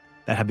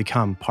that had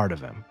become part of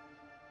him.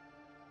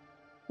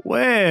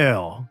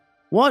 Well,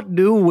 what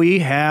do we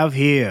have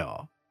here?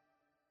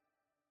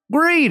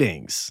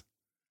 Greetings.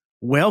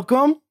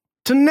 Welcome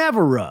to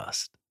Never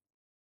Rust.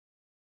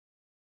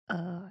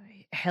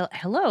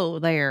 Hello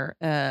there,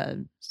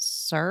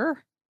 sir.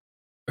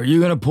 Are you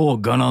gonna pull a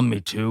gun on me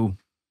too?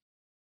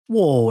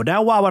 Whoa,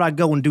 now why would I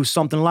go and do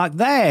something like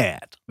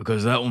that?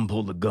 Because that one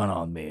pulled a gun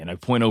on me, and I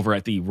point over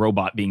at the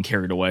robot being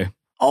carried away.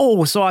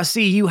 Oh, so I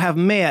see you have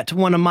met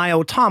one of my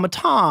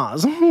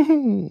automatons.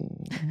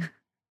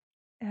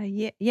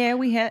 Yeah,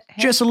 we had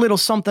Just a little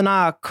something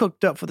I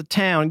cooked up for the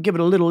town. Give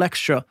it a little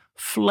extra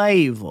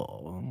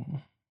flavor.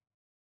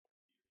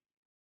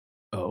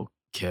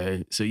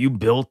 Okay, so you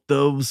built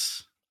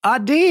those, I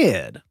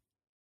did.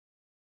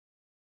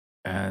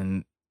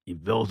 and you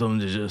built them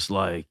to just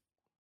like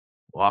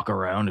walk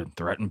around and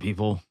threaten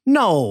people?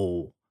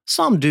 No,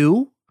 some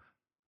do.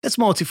 That's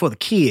mostly for the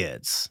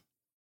kids.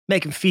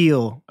 Make them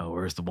feel, Oh,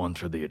 where's the one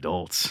for the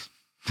adults?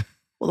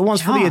 well, the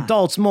ones for the John.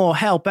 adults more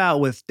help out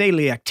with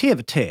daily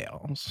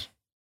activities.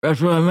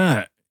 That's what I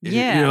meant.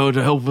 Yeah. You know,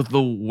 to help with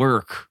the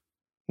work.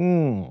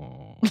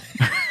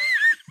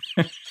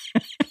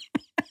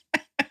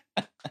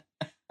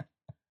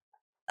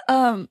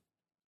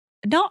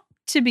 Not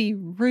to be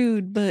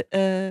rude, but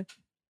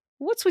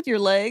what's with your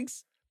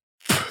legs?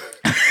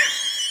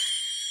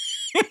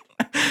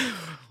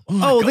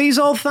 Oh, these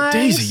old things?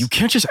 Daisy, you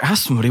can't just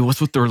ask somebody what's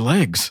with their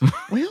legs.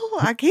 Well,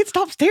 I can't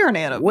stop staring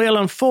at them. Well,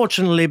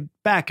 unfortunately,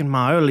 back in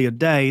my earlier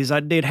days, I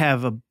did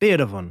have a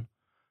bit of an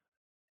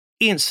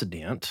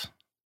incident.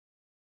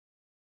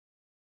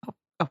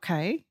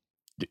 Okay.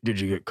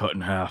 Did you get cut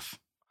in half?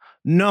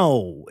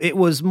 No, it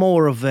was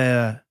more of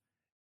a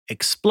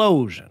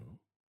explosion.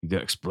 You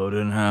got exploded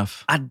in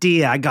half? I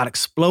did. I got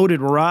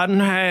exploded right in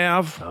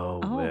half.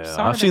 Oh, Oh, well.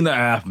 sorry I've to- seen that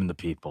happen to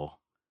people.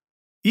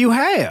 You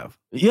have.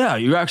 Yeah,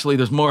 you actually,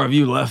 there's more of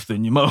you left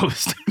than you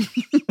most.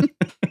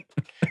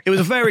 It was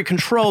a very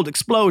controlled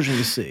explosion,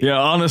 you see. Yeah,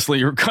 honestly,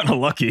 you're kind of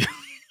lucky.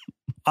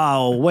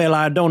 Oh, well,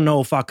 I don't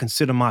know if I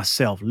consider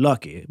myself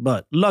lucky,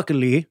 but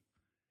luckily,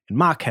 in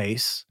my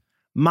case,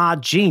 my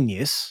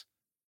genius,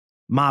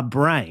 my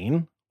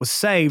brain, was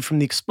saved from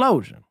the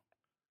explosion.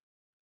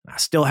 I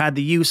still had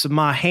the use of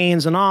my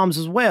hands and arms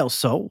as well,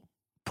 so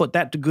put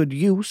that to good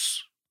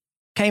use.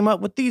 Came up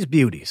with these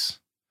beauties.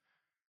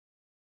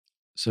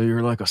 So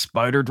you're like a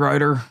spider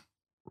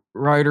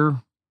rider?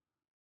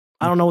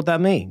 I don't know what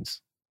that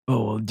means.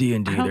 Oh, well,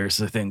 D&D, I don't-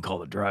 there's a thing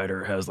called a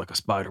drider. It has like a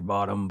spider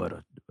bottom, but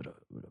a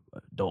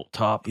adult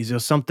top. Is there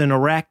something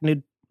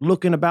arachnid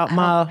looking about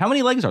my How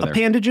many legs are there?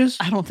 appendages?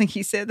 I don't think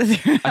he said that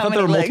there. I thought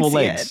there were multiple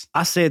legs.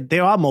 I said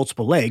there are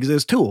multiple legs.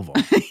 There's two of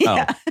them.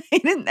 Yeah, he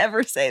didn't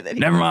ever say that.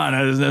 Never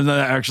mind.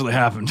 That actually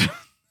happened.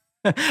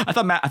 I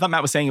thought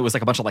Matt was saying it was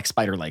like a bunch of like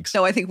spider legs.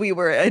 No, I think we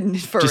were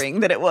inferring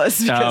that it was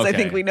because I okay.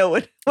 think we know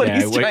what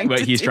Yeah, he's trying what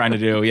to he's do. trying to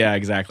do. Yeah,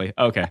 exactly.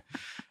 Okay.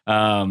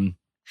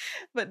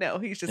 But no,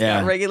 he's just Yeah.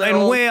 got regular. And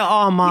old- where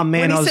are my when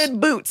man? he said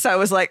boots, I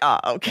was like,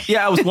 okay.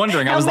 Yeah, I was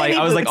wondering. I How was like, many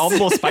all the boots?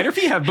 little spider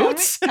feet have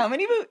boots. How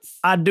many boots?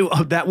 I do.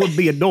 Oh, that would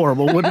be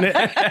adorable, wouldn't it?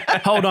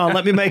 Hold on.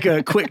 Let me make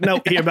a quick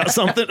note here about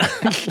something.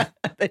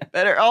 They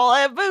better all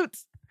have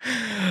boots.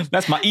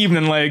 That's my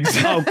evening legs.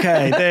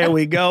 Okay, there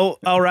we go.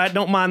 All right,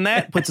 don't mind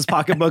that. Puts his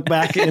pocketbook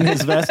back in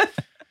his vest.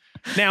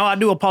 Now, I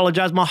do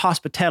apologize. My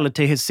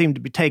hospitality has seemed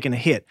to be taking a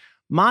hit.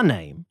 My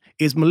name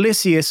is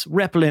Malicious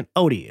Repellent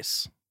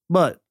Odious,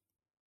 but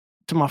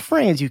to my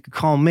friends, you could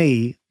call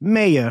me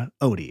Mayor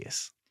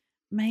Odious.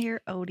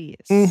 Mayor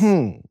Odious.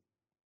 Mm-hmm.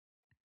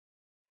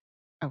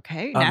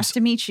 Okay, I'm nice s-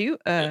 to meet you.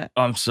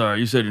 I'm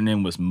sorry. You said your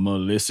name was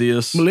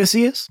Malicious.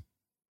 Malicious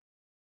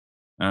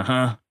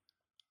Uh-huh.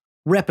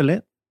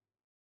 Repellent.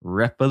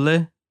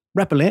 Repellent.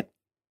 Repellent.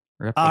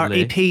 Repellent.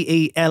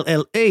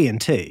 Repellent.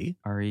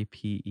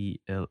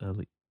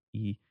 Repelle.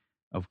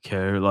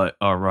 Okay, like,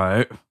 all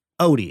right.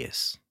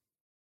 Odious.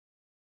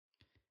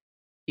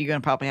 You're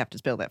gonna probably have to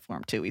spell that for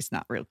him too. He's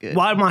not real good.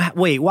 Why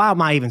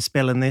am I even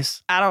spelling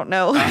this? I don't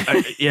know.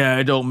 Yeah,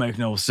 it don't make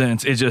no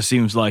sense. It just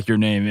seems like your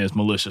name is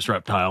Malicious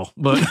Reptile.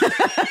 But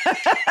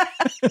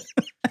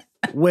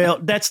Well,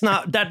 that's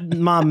not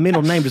my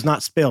middle name does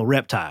not spell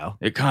reptile.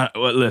 it kind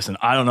of, well, listen,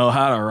 I don't know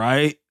how to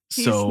write.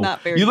 He's So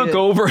not very you look good.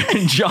 over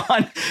and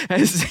John,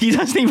 he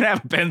doesn't even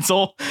have a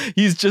pencil.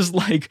 He's just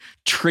like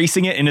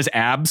tracing it in his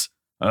abs.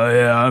 Oh,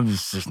 yeah, I'm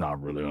just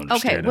not really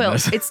understanding Okay, well,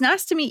 this. it's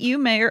nice to meet you,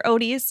 Mayor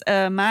Odious.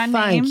 My name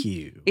Thank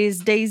you. is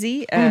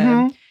Daisy.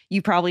 Mhm.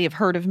 You probably have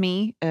heard of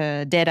me,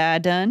 Dead-Eye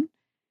Done.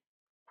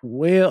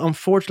 Well,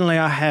 unfortunately,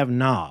 I have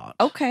not.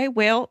 Okay,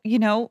 well, you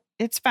know,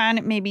 it's fine.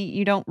 Maybe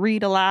you don't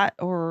read a lot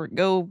or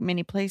go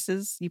many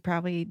places. You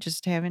probably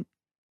just haven't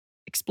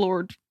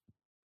explored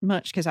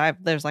much because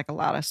there's like a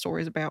lot of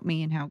stories about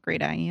me and how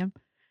great I am.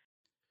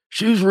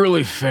 She's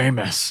really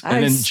famous.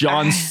 And then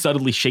John I-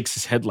 subtly shakes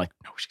his head like,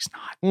 no, she's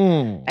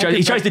not.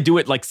 He tries to do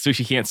it like so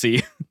she can't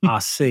see. I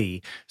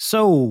see.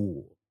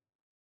 So,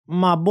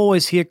 my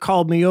boys here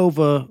called me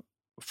over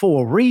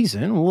for a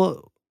reason.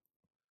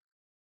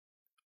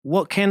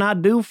 What can I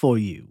do for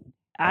you?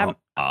 I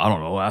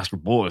don't know. Ask your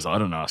boys. I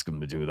didn't ask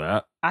them to do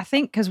that. I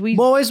think because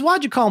Boys,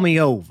 why'd you call me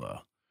over?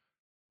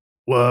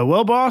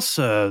 Well, boss,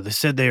 they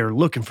said they are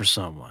looking for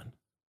someone.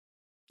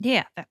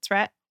 Yeah, that's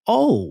right.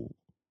 Oh,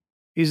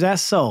 is that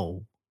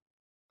so?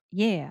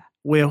 Yeah.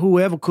 Well,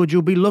 whoever could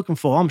you be looking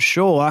for? I'm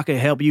sure I could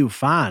help you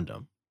find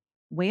them.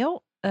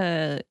 Well,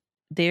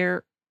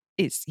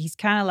 he's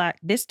kind of like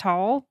this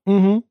tall,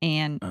 Mm-hmm.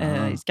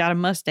 and he's got a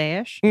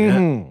mustache,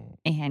 Mm-hmm.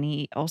 and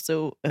he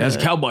also Has a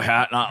cowboy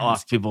hat. Not a lot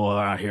of people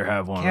around here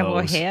have one cowboy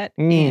of those. hat,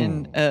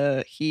 Mm.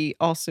 and he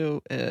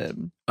also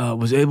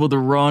Was able to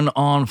run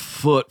on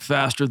foot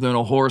faster than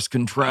a horse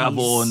can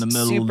travel in the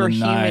middle of the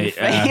night.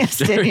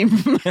 fast, after- and he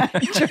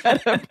might try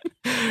to,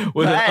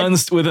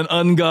 with an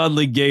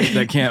ungodly gait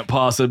that can't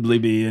possibly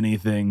be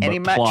anything but and he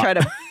might plot. try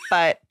to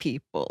bite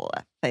people.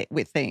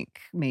 We think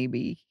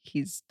maybe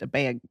he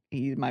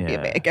might be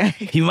a bad guy.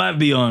 He might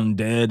be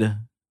undead.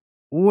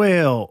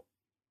 Well,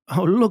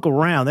 look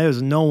around.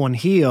 There's no one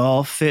here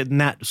all fitting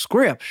that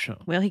description.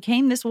 Well, he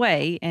came this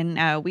way, and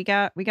we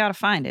got to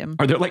find him.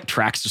 Are there like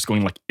tracks just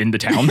going like into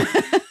town?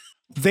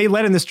 They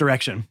led in this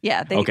direction.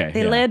 Yeah, they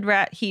yeah. led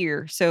right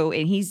here. So,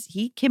 and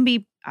he can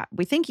be.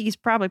 We think he's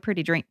probably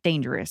pretty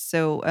dangerous.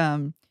 So,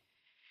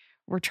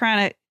 we're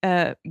trying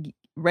to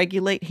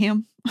regulate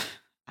him.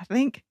 I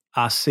think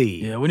I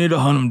see. Yeah, we need to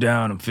hunt him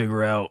down and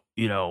figure out,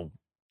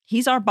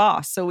 he's our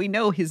boss, so we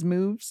know his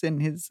moves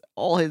and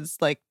all his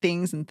like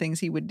things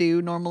he would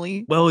do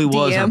normally. well, he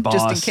was our DM, boss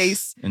just in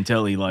case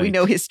until he we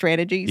know his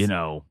strategies.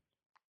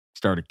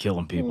 started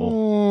killing people.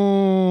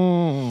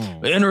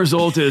 Mm. The end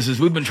result is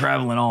we've been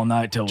traveling all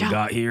night till we John.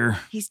 got here.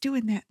 He's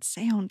doing that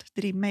sound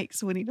that he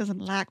makes when he doesn't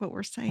like what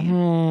we're saying.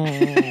 Mm. I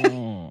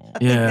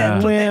think Yeah.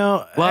 that's what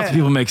Well, Lots of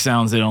people make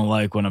sounds they don't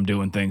like when I'm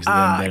doing things to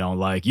them they don't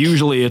like.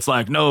 Usually it's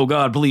like, no,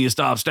 God, please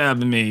stop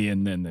stabbing me.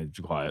 And then they're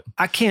quiet.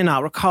 I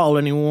cannot recall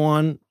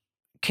anyone,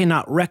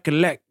 cannot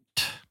recollect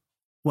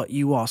what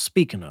you are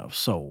speaking of.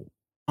 So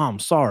I'm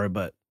sorry,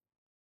 but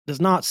does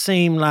not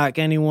seem like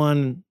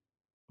anyone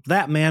of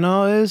that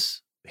manner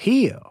is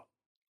here.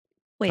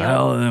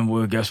 Well, then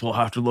we guess we'll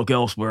have to look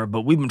elsewhere.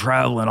 But we've been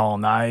traveling all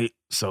night.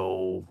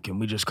 So can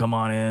we just come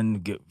on in,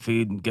 get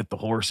feed and get the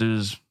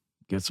horses,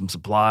 get some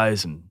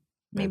supplies, and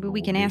maybe we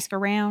we'll can be- ask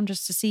around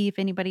just to see if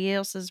anybody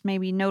else has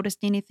maybe noticed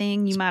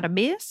anything you might have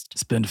missed.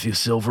 spend a few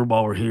silver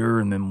while we're here,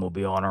 and then we'll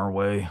be on our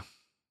way.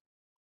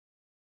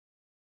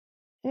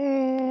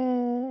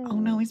 Oh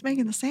no, he's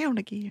making the sound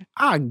again.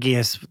 I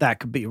guess that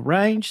could be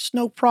arranged. It's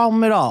no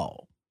problem at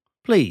all.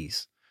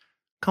 Please,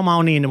 come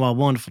on into my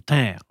wonderful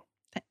town.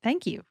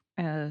 Thank you.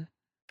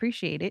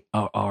 Appreciate it.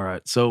 Oh, all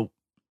right. So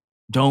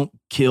don't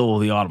kill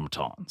the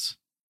automatons.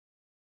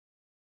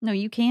 No,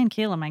 you can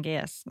kill him, I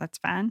guess. That's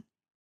fine.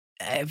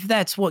 If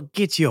that's what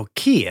gets your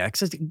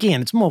kicks,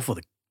 again, it's more for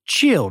the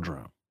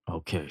children.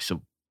 Okay,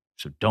 so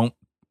don't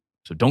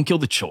kill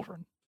the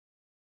children.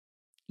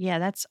 Yeah,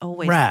 that's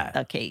always Right.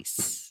 the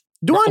case.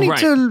 Do I need Right.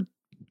 to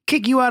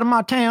kick you out of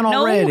my town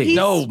No, already? he's-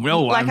 No,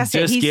 like I'm I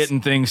said, just he's-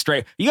 getting things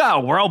straight. You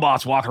got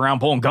robots walking around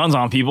pulling guns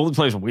on people. This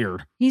place is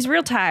weird. He's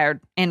real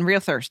tired and real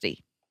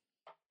thirsty.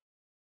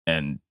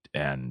 And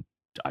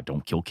I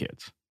don't kill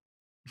kids.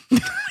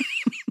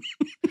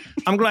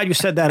 I'm glad you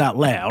said that out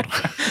loud.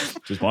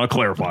 Just want to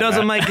clarify.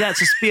 Doesn't that. make that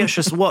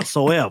suspicious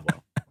whatsoever.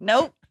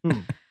 Nope.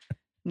 Hmm.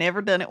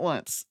 Never done it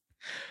once.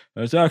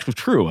 That's actually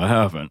true. I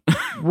haven't.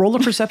 Roll a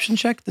perception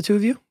check, the two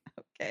of you.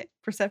 Okay.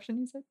 Perception,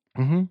 you said?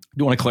 Mm-hmm.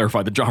 Do want to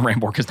clarify that John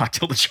Ramborg has not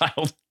killed a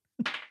child.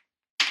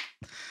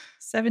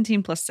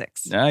 17 plus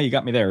 6. You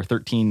got me there.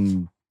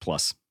 13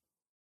 plus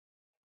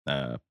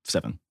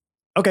 7.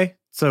 Okay,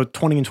 so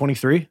 20 and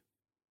 23.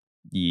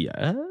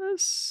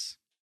 Yes.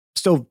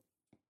 Still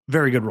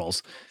very good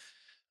rolls.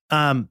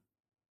 While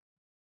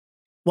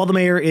the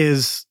mayor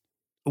is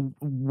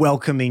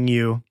welcoming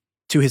you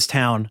to his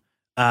town,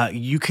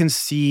 you can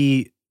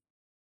see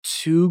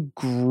two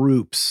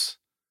groups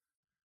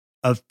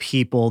of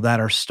people that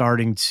are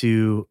starting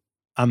to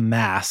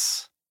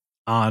amass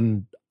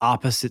on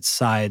opposite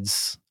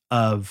sides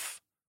of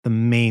the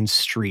main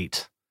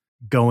street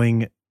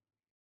going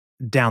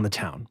down the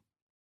town.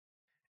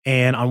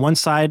 And on one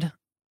side,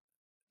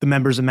 the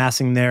members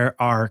amassing there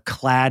are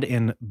clad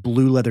in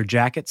blue leather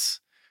jackets,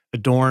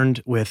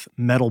 adorned with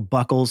metal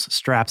buckles,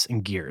 straps,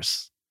 and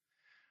gears.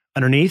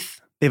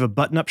 Underneath, they have a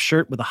button-up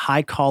shirt with a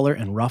high collar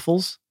and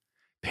ruffles,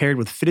 paired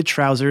with fitted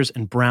trousers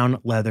and brown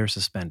leather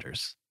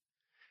suspenders.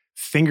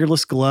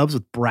 Fingerless gloves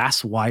with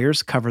brass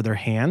wires cover their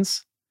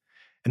hands,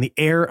 and the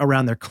air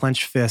around their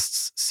clenched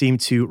fists seem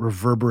to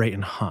reverberate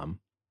and hum.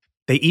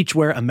 They each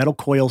wear a metal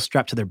coil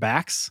strapped to their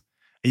backs,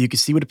 and you can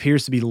see what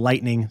appears to be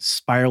lightning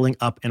spiraling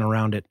up and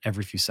around it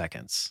every few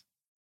seconds.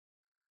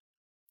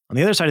 On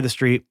the other side of the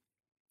street,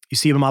 you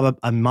see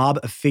a mob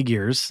of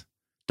figures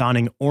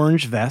donning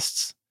orange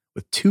vests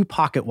with 2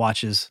 pocket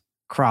watches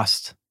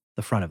crossed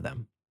the front of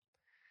them.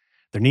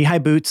 Their knee-high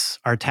boots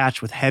are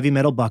attached with heavy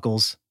metal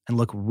buckles and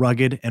look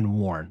rugged and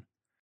worn.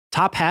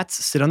 Top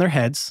hats sit on their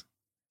heads,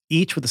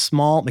 each with a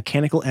small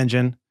mechanical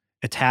engine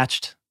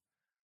attached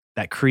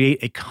that create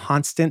a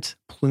constant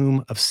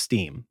plume of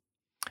steam.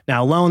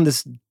 Now, alone,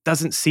 this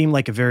doesn't seem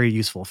like a very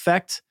useful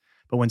effect,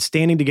 but when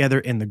standing together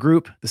in the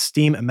group, the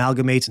steam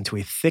amalgamates into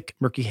a thick,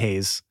 murky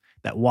haze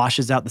that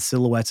washes out the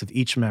silhouettes of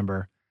each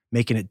member,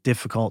 making it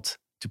difficult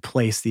to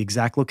place the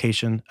exact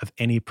location of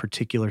any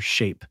particular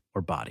shape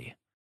or body.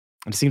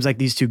 And it seems like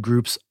these 2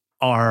 groups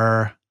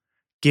are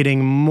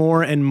getting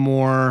more and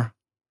more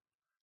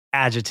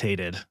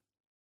agitated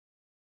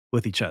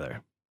with each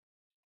other.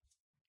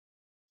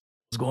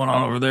 What's going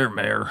on over there,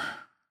 Mayor?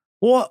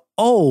 What?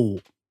 Oh,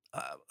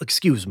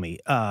 excuse me.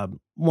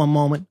 One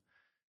moment.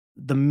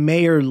 The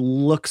mayor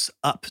looks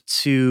up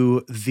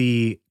to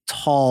the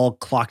tall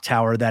clock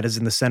tower that is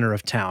in the center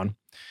of town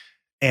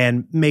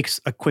and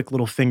makes a quick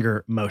little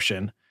finger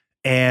motion.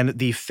 And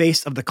the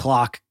face of the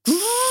clock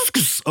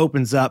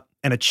opens up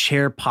and a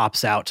chair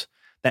pops out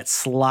that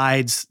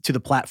slides to the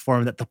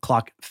platform that the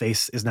clock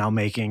face is now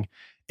making.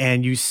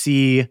 And you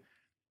see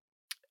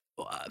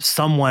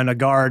someone, a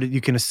guard,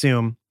 you can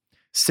assume,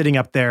 sitting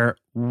up there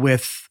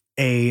with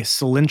a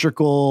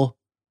cylindrical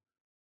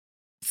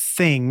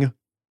thing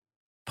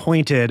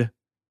pointed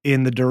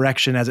in the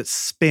direction as it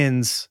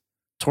spins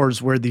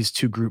towards where these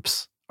 2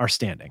 groups are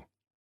standing.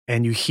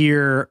 And you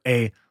hear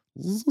a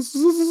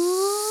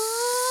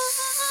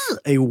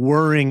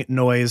whirring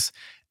noise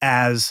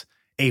as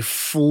a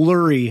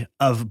flurry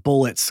of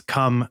bullets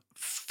come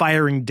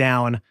firing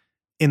down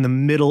in the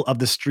middle of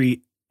the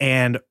street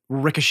and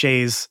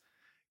ricochets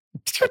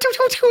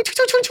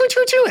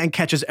and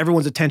catches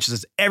everyone's attention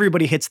as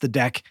everybody hits the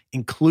deck,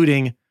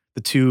 including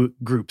the 2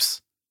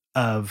 groups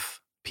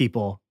of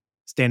people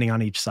standing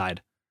on each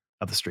side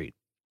of the street.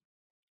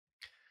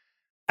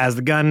 As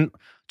the gun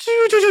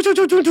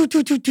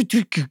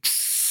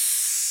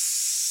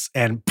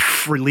and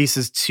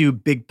releases 2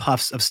 big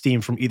puffs of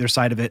steam from either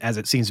side of it as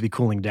it seems to be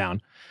cooling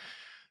down,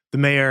 the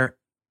mayor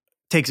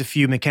takes a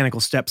few mechanical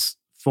steps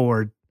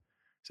forward,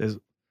 says,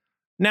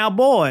 "Now,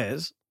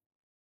 boys,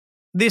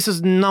 this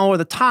is nor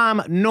the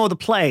time nor the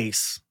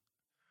place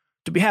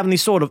to be having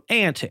these sort of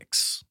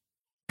antics.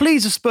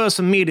 Please disperse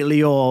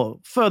immediately or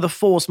further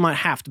force might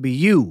have to be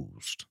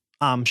used.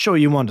 I'm sure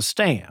you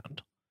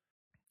understand."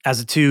 As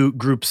the 2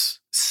 groups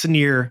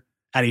sneer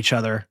at each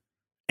other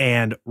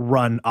and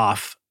run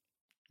off,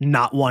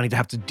 not wanting to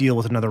have to deal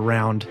with another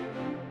round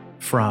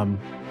from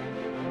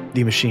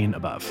the machine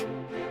above.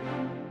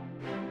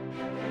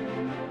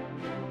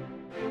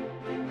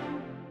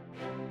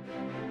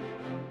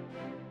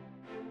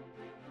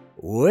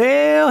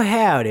 Well,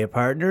 howdy,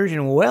 partners,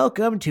 and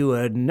welcome to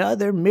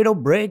another middle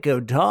break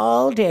of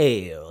Tall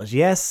Tales.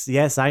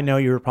 Yes, I know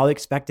you were probably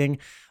expecting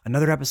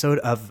another episode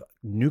of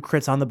New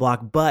Crits on the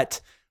Block,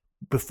 but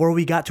before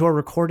we got to our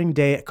recording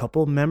day, a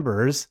couple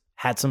members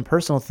had some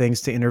personal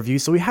things to interview,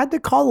 so we had to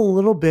call a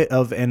little bit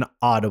of an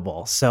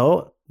audible.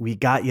 So we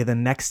got you the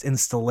next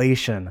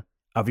installation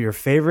of your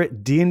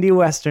favorite D&D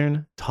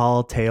Western,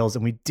 Tall Tales,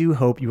 and we do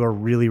hope you are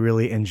really,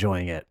 really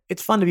enjoying it.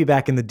 It's fun to be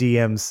back in the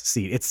DM's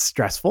seat. It's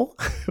stressful,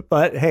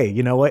 but hey,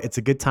 you know what? It's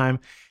a good time,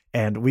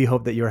 and we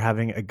hope that you're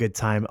having a good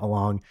time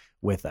along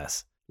with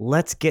us.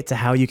 Let's get to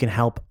how you can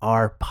help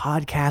our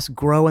podcast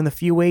grow in the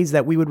few ways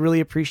that we would really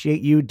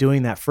appreciate you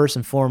doing that. First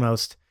and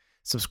foremost,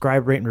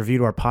 subscribe, rate, and review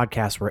to our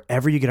podcast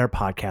wherever you get our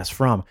podcasts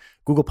from.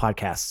 Google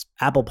Podcasts,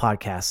 Apple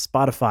Podcasts,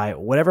 Spotify,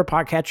 whatever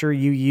podcatcher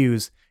you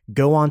use.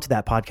 Go on to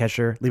that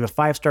podcatcher, leave a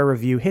 5-star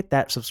review, hit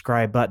that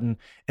subscribe button,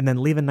 and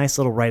then leave a nice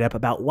little write-up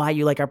about why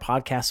you like our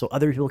podcast so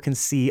other people can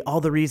see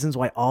all the reasons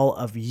why all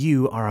of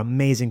you, our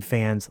amazing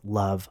fans,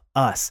 love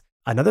us.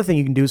 Another thing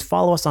you can do is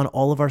follow us on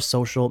all of our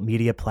social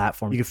media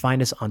platforms. You can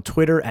find us on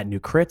Twitter at New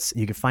Crits.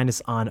 You can find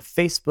us on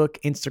Facebook,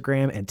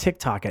 Instagram, and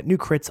TikTok at New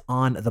Crits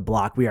on the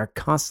Block. We are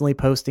constantly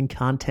posting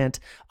content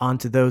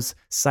onto those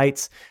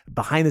sites,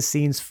 behind the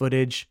scenes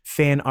footage,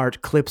 fan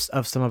art, clips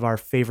of some of our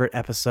favorite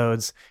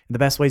episodes. And the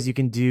best ways you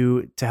can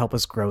do to help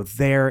us grow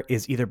there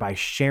is either by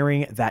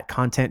sharing that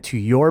content to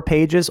your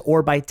pages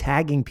or by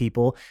tagging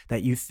people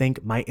that you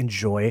think might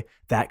enjoy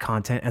that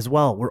content as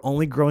well. We're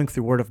only growing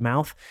through word of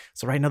mouth.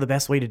 So right now, the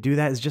best way to do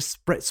that is just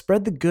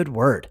spread the good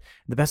word.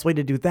 The best way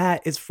to do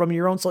that is from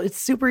your own soul. It's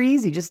super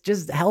easy.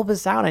 Just help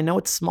us out. I know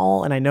it's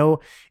small and I know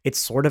it's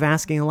sort of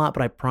asking a lot,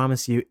 but I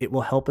promise you it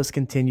will help us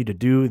continue to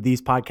do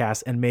these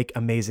podcasts and make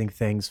amazing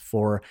things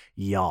for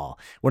y'all.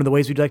 One of the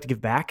ways we'd like to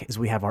give back is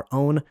we have our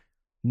own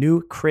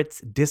New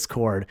Crits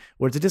Discord,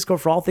 where it's a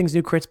Discord for all things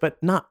New Crits,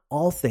 but not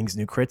all things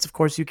New Crits. Of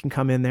course, you can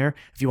come in there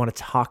if you want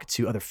to talk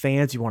to other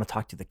fans, you want to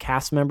talk to the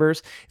cast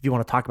members, if you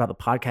want to talk about the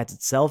podcast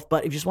itself,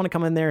 but if you just want to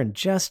come in there and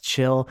just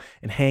chill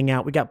and hang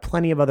out, we got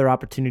plenty of other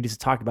opportunities to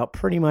talk about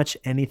pretty much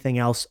anything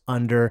else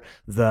under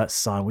the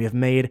sun. We have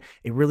made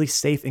a really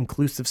safe,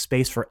 inclusive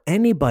space for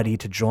anybody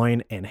to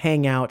join and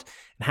hang out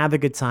and have a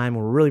good time.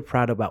 We're really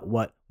proud about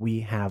what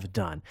we have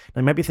done.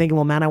 Now, you might be thinking,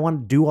 well, man, I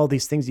want to do all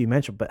these things you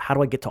mentioned, but how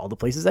do I get to all the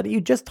places that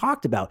you just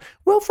talked about?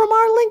 Well, from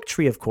our link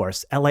tree, of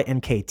course,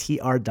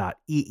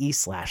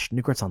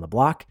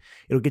 linktr.ee/newcritsontheblock.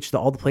 It'll get you to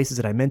all the places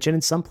that I mentioned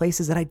and some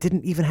places that I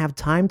didn't even have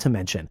time to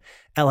mention.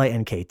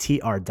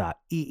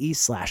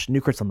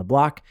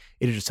 linktr.ee/newcritsontheblock.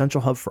 It is your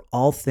central hub for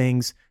all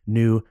things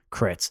New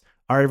Crits.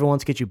 All right, everyone,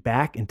 let's get you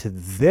back into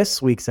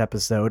this week's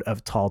episode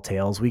of Tall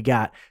Tales. We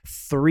got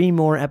 3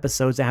 more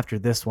episodes after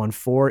this one,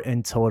 4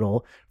 in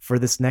total for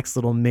this next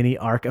little mini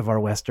arc of our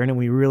Western, and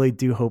we really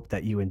do hope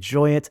that you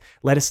enjoy it.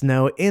 Let us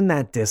know in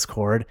that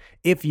Discord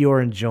if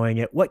you're enjoying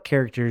it, what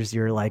characters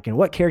you're liking,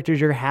 what characters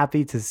you're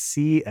happy to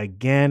see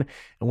again,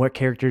 and what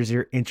characters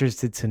you're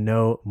interested to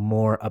know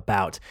more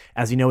about.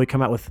 As you know, we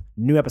come out with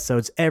new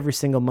episodes every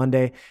single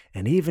Monday,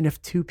 and even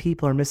if 2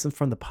 people are missing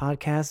from the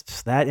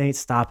podcast, that ain't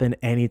stopping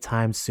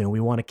anytime soon.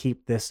 We want to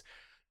keep this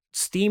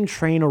steam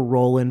train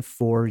a-rolling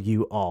for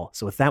you all.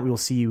 So with that, we will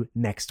see you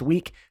next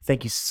week.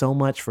 Thank you so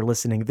much for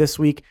listening this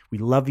week. We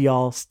love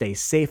y'all. Stay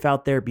safe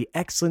out there. Be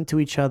excellent to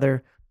each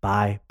other.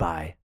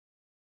 Bye-bye.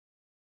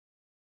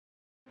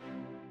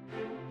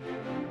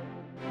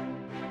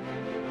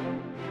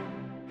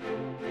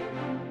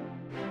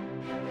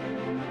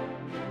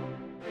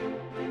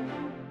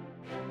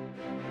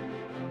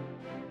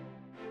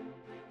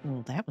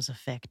 Well, that was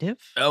effective.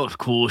 That was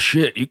cool as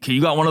shit.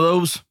 You got one of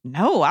those?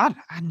 No, I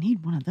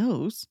need one of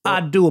those. I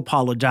do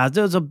apologize.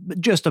 There's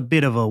just a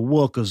bit of a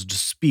workers'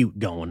 dispute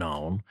going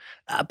on.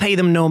 Pay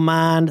them no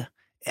mind.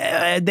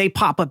 They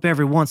pop up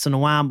every once in a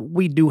while.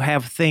 We do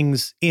have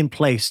things in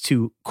place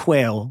to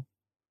quell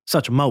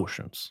such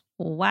emotions.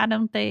 Well, why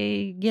don't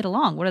they get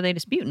along? What are they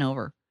disputing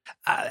over?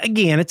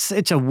 Again,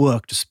 it's a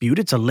work dispute.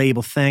 It's a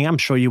label thing. I'm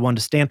sure you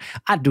understand.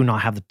 I do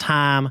not have the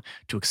time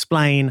to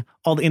explain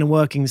all the inner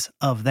workings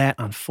of that.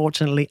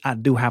 Unfortunately, I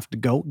do have to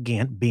go,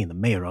 again, being the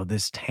mayor of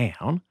this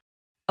town.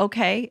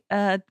 Okay.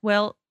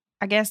 Well,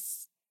 I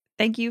guess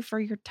thank you for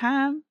your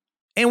time.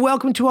 And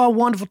welcome to our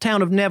wonderful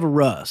town of Never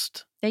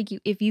Rust. Thank you.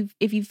 If you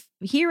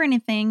hear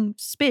anything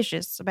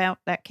suspicious about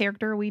that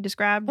character we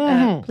described,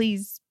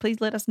 please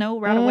let us know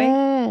right away.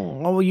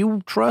 Oh,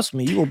 you trust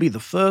me. You will be the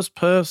first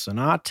person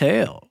I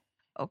tell.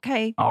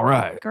 Okay. All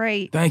right.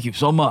 Great. Thank you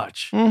so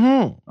much.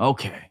 Mm-hmm.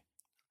 Okay.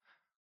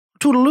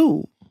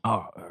 Toodaloo.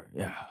 Oh,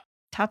 yeah.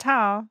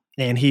 Ta-ta.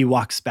 And he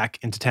walks back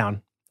into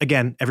town.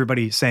 Again,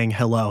 everybody saying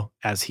hello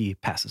as he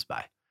passes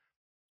by.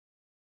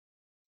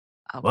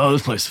 Okay. Well,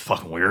 this place is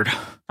fucking weird.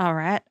 All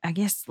right. I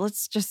guess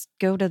let's just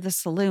go to the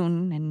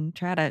saloon and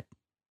try to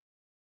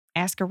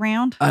ask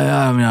around.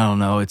 I mean, I don't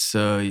know. It's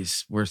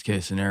worst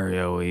case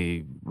scenario.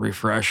 We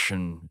refresh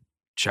and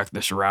check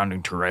the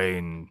surrounding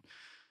terrain.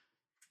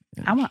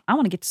 I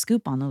want to get the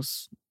scoop on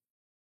those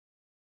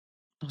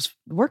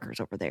workers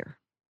over there.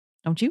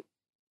 Don't you?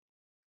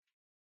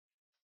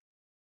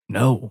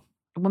 No.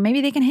 Well,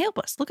 maybe they can help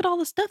us. Look at all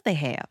the stuff they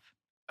have.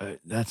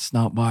 That's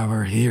not why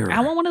we're here.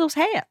 I want one of those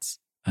hats.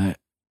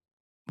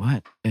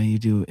 What? You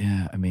do?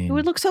 Yeah, I mean. It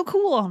would look so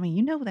cool on me.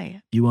 You know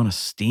that. You want a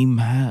steam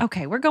hat?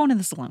 Okay, we're going to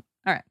the saloon.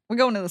 All right, we're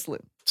going to the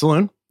saloon.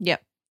 Saloon?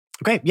 Yep.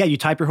 Okay, yeah, you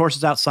type your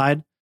horses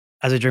outside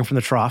as they drink from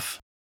the trough,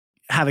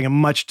 having a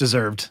much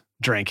deserved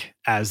drink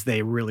as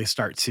they really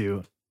start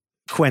to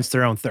quench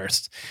their own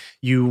thirst.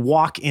 You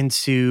walk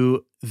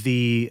into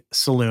the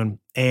saloon,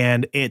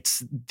 and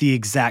it's the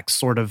exact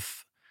sort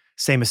of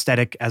same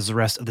aesthetic as the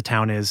rest of the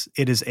town is.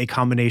 It is a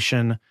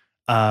combination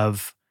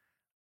of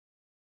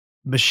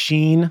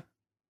machine,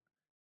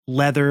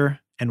 leather,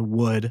 and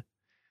wood,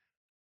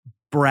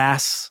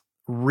 brass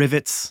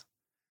rivets,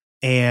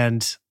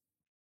 and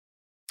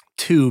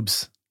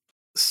tubes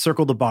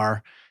circle the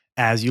bar.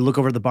 As you look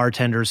over the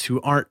bartenders who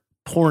aren't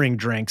pouring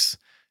drinks,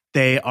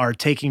 they are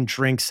taking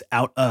drinks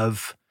out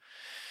of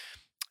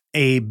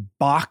a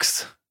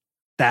box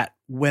that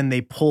when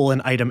they pull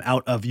an item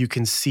out of, you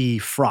can see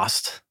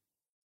frost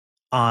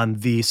on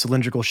the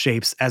cylindrical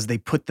shapes as they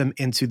put them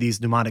into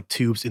these pneumatic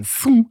tubes and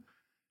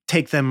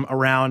take them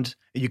around.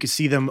 You can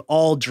see them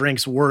all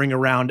drinks whirring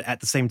around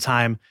at the same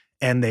time,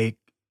 and they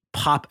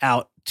pop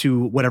out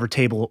to whatever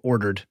table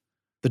ordered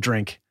the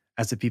drink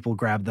as the people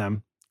grab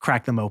them,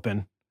 crack them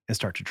open, and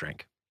start to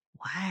drink.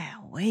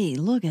 Wow, wait,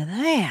 look at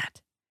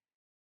that.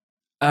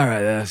 All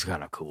right, that's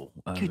kind of cool.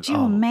 Could you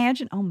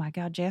imagine? Oh my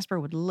God, Jasper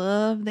would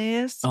love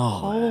this. Oh,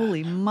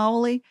 holy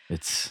moly.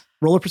 It's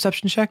Roll a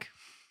perception check.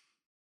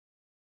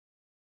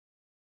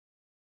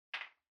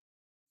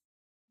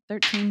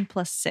 13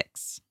 plus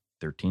 6.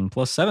 13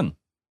 plus 7.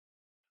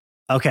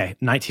 Okay,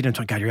 19 and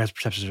 20. God, your guys'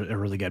 perceptions are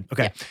really good.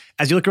 Okay. Yeah.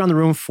 As you look around the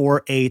room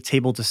for a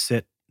table to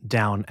sit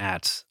down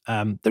at,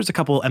 there's a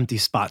couple empty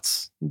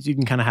spots. You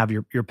can kind of have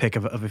your pick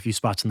of a few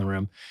spots in the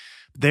room.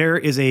 There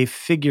is a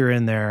figure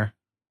in there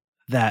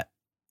that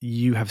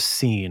you have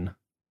seen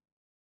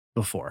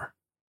before.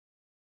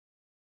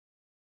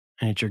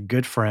 And it's your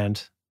good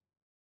friend,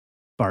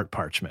 Bart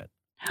Parchment.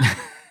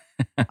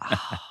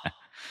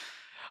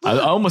 Oh, I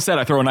almost said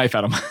I throw a knife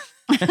at him.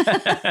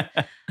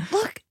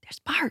 look, there's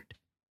Bart.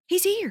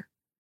 He's here.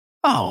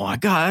 Oh my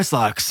God, that's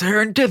like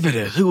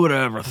serendipitous. Who would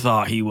have ever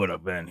thought he would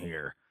have been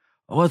here?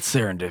 What's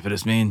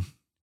serendipitous mean?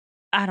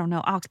 I don't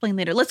know. I'll explain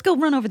later. Let's go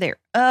run over there.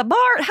 Bart,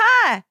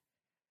 hi.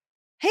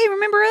 Hey,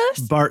 remember us?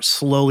 Bart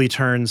slowly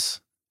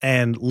turns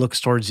and looks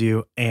towards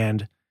you,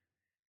 and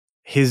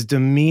his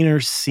demeanor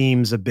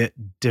seems a bit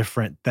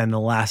different than the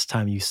last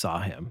time you saw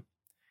him.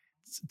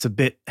 It's a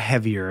bit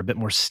heavier, a bit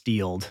more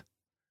steeled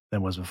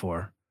than was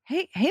before.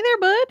 Hey there,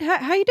 bud.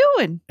 How you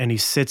doing? And he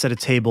sits at a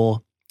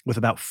table with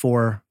about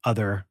 4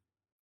 other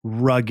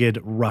rugged,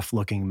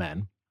 rough-looking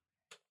men.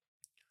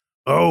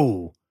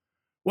 Oh,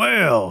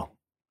 well,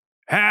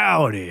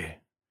 howdy.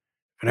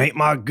 It ain't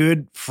my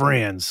good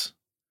friends,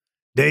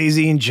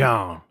 Daisy and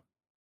John.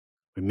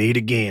 We meet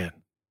again.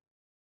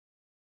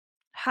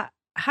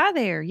 Hi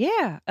there.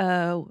 Yeah.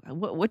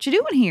 What you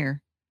doing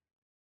here?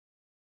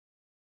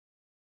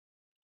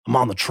 I'm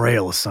on the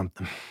trail of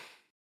something.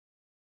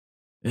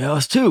 Yeah,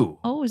 us too.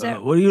 Oh, is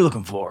that? What are you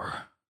looking for?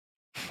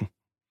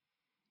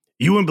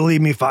 You wouldn't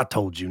believe me if I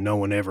told you. No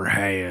one ever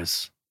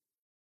has.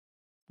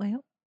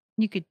 Well,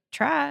 you could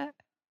try.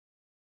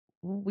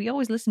 We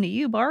always listen to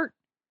you, Bart.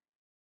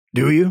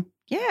 Do you?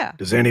 Yeah.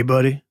 Does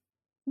anybody?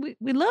 We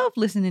love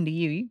listening to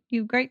you.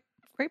 You great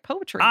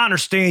poetry. I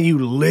understand you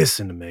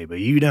listen to me, but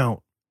you don't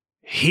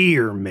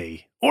hear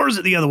me. Or is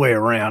it the other way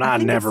around? I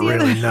think never it's the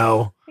really other-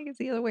 know. I think it's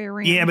the other way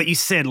around. Yeah, but you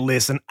said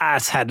listen. I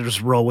just had to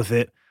just roll with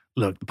it.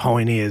 Look, the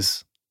point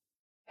is,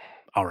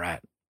 all right.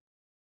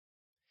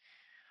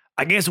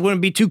 I guess it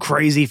wouldn't be too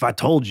crazy if I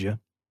told you,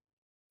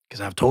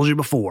 because I've told you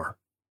before.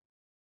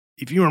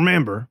 If you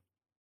remember,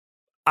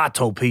 I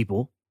told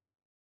people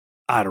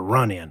I had a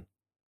run-in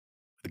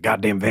with a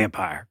goddamn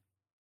vampire.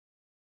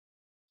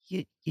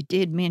 You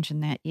did mention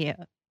that,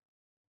 yeah.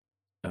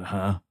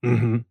 Uh-huh.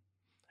 Mm-hmm.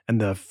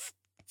 And the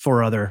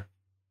 4 other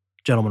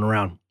gentlemen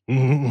around.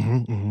 Mm-hmm, mm-hmm,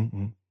 mm-hmm,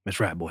 mm-hmm. That's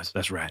right, boys.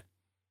 That's right.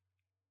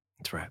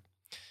 That's right.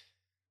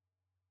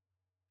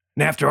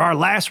 And after our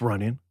last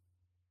run-in,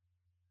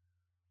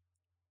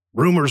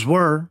 rumors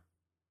were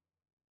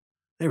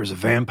there was a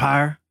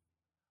vampire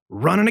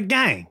running a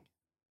gang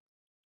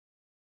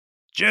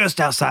just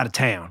outside of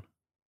town.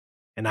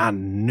 And I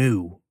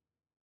knew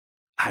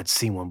I'd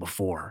seen one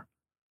before.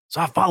 So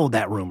I followed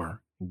that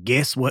rumor.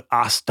 Guess what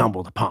I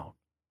stumbled upon?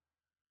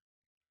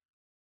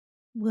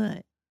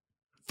 What?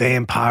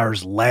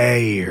 Vampire's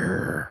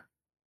lair.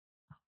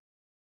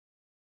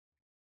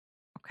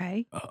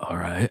 Okay. All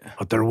right.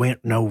 But there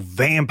went no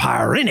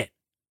vampire in it,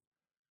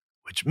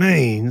 which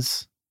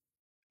means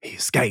he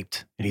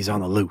escaped and he's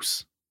on the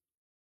loose.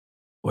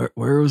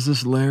 Where was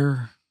this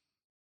lair?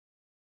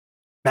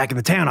 Back in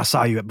the town I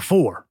saw you at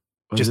before,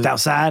 Was just it,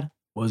 outside.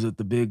 Was it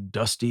the big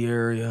dusty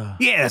area?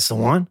 Yeah, that's the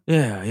one.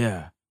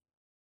 Yeah.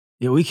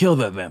 Yeah, we killed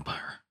that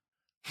vampire.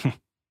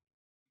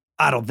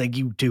 I don't think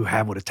you two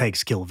have what it takes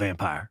to kill a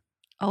vampire.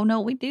 Oh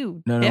no, we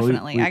do. No,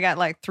 Definitely. we- I got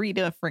like 3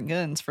 different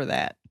guns for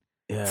that.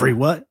 Yeah. Free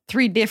what?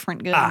 3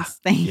 different guns. Ah,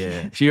 Thank you.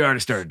 Yeah. She already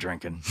started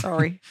drinking.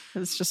 Sorry. I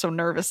was just so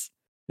nervous.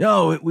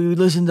 No, we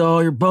listened to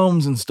all your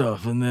poems and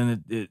stuff, and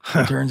then it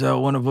turns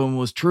out one of them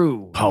was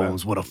true.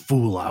 Poems, what a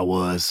fool I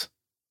was.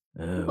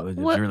 It was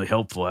What? really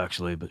helpful,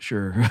 actually, but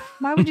sure.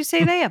 Why would you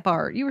say that,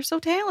 Bart? You were so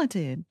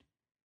talented.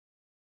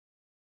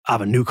 I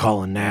have a new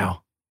calling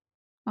now.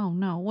 Oh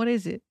no, what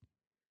is it?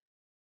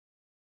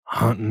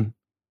 Hunting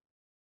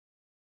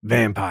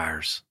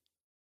vampires,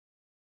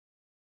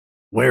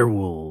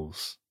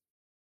 werewolves,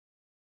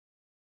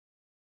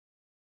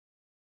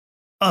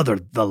 other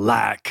the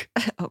like.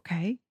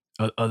 Okay.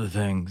 Other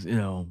things,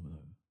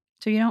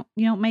 So you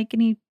don't make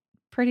any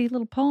pretty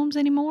little poems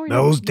anymore? You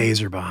Those don't-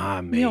 days are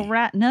behind me. You don't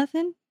write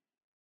nothing?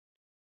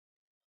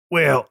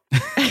 Well,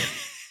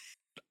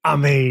 I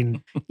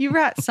mean, You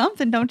write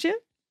something, don't you?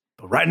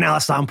 but right now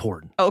that's not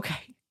important.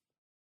 Okay.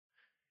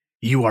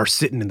 You are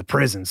sitting in the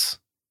presence,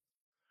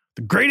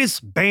 the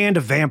greatest band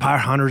of vampire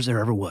hunters there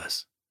ever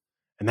was.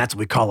 And that's what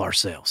we call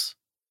ourselves.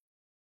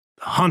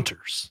 The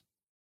Hunters.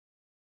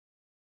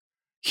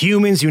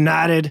 Humans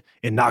united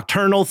in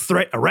nocturnal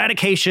threat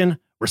eradication,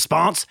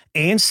 response,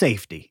 and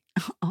safety.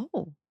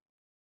 Oh,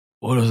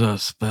 what does that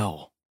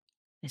spell?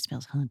 it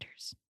spells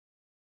hunters.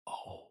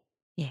 Oh,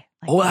 Yeah.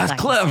 that's like you said.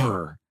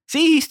 clever.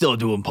 See, he's still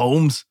doing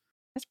poems.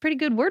 That's pretty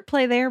good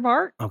wordplay there,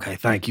 Bart. Okay,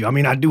 thank you. I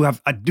mean, I do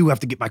have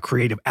to get my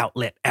creative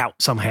outlet out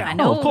somehow. I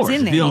know. of it was course. in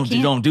If there. you You don't, you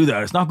can't- don't do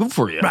that, it's not good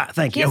for you. Right,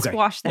 thank you. Can't Okay.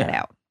 squash that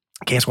out.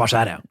 Can't squash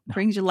that out.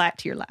 Brings your light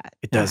to your light.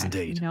 It does Right.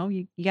 indeed. You know,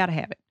 you got to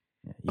have it.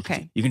 You Okay.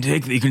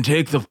 can- You can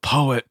take the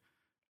poet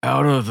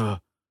out of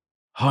the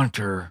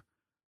hunter,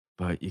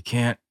 but you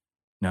can't.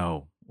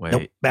 No, wait.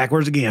 Nope,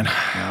 backwards again.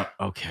 No,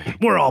 okay.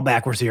 We're all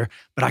backwards here,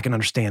 but I can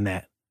understand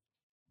that.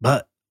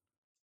 But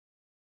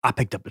I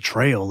picked up the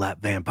trail of that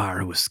vampire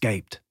who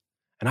escaped,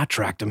 and I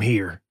tracked him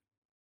here.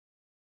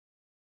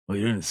 Well,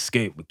 he didn't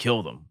escape. We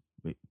killed him.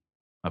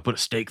 I put a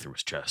stake through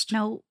his chest.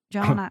 No,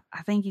 John,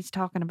 I think he's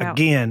talking about.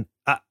 Again,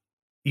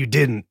 you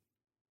didn't.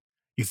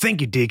 You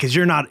think you did because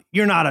you're not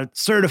a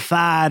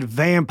certified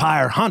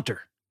vampire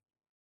hunter.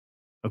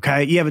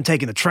 Okay? You haven't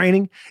taken the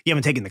training. You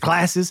haven't taken the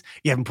classes.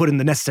 You haven't put in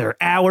the necessary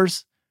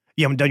hours.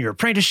 You haven't done your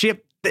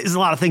apprenticeship. There's a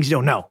lot of things you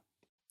don't know.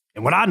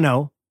 And what I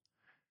know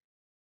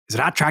is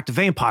that I tracked a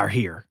vampire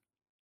here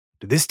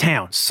to this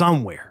town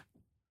somewhere.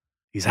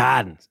 He's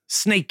hiding,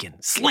 sneaking,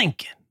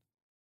 slinking,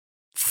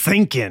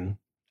 thinking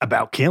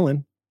about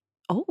killing.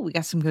 Oh, we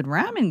got some good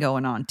rhyming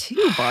going on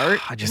too, Bart.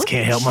 I just Look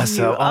can't at help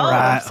myself. you. All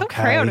right. I'm so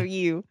proud of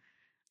you.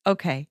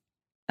 Okay.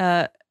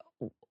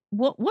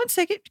 One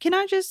second. Can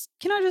I just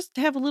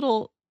have a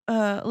little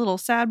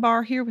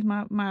sidebar here with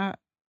my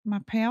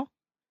pal?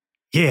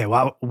 Yeah.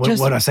 Well,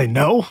 what I say?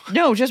 No.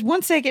 No, just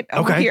 1 second.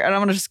 Over Okay. here, and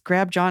I'm gonna just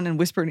grab John and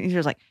whisper in his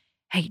ear, like,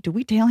 "Hey, do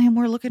we tell him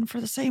we're looking for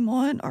the same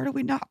one, or do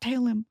we not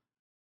tell him?"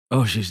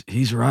 Oh,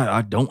 he's right.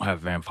 I don't have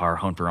Vampire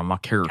Hunter on my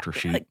character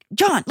sheet.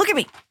 John, look at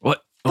me.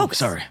 What? Oh, Focus.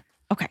 sorry.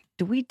 Okay.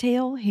 Do we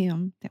tell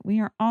him that we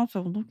are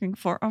also looking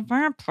for a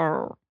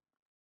vampire?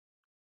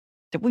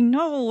 That we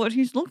know what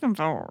he's looking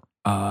for?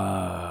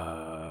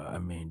 I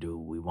mean, do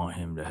we want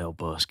him to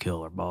help us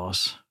kill our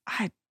boss?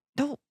 I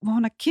don't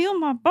want to kill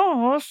my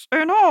boss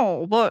at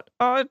all, but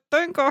I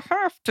think I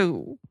have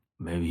to.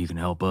 Maybe he can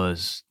help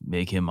us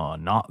make him a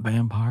not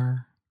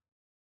vampire?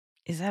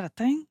 Is that a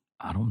thing?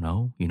 I don't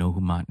know. You know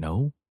who might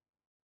know?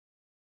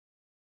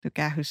 The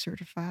guy who's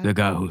certified? The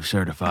guy who's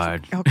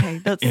certified Okay,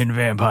 that's in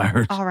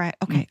vampires. all right.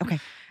 Okay.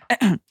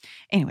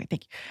 Anyway,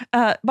 thank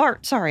you.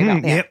 Bart, sorry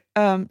about that.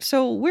 Yep.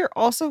 So we're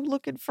also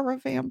looking for a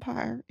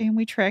vampire, and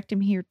we tracked him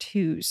here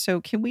too.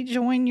 So can we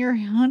join your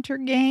hunter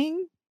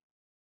gang?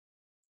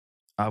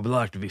 I would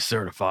like to be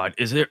certified.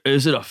 Is it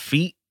a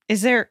feat?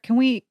 Is there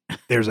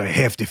There's a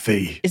hefty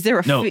fee. is there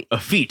a No, fee? a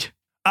feat.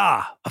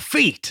 A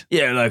feat.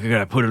 Yeah, like I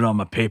gotta put it on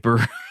my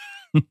paper.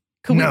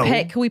 Could No.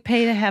 we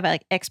pay to have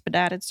like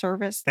expedited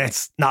service?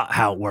 That's not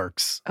how it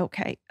works.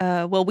 Okay.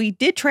 Well, we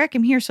did track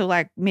him here, so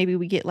like maybe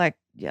we get like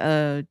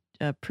a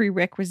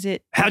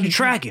prerequisite. How'd you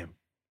track him?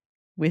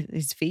 With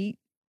his feet?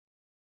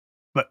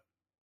 But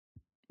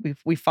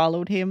we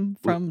followed him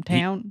from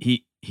town.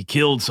 He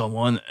killed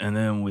someone, and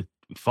then we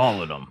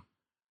followed him.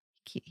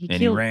 He and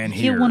killed, he ran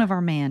he killed here. one of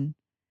our men.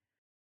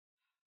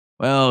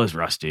 Well, it was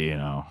Rusty, you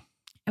know.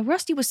 And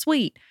Rusty was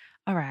sweet.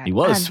 All right. He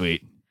was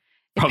sweet.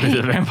 Probably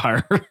the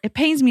vampire. It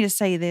pains me to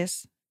say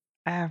this.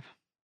 I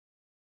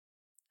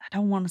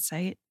don't want to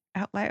say it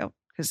out loud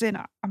because then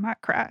I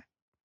might cry.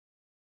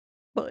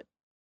 But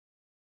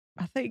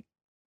I think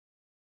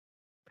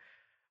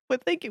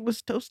it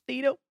was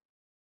Tostito.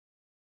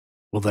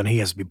 well, then he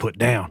has to be put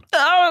down.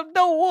 I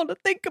don't want to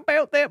think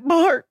about that,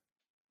 Bart.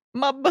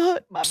 My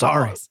butt, my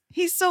Sorry. balls.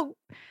 He's so.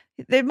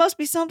 There must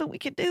be something we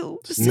can do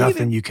to There's save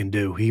nothing him. you can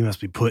do. He must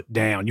be put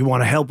down. You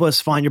want to help us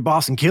find your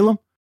boss and kill him?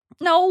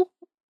 No,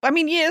 I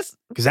mean yes.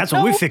 Because that's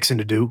what we're No. fixing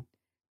to do.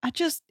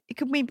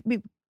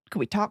 Could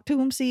we talk to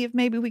him? See if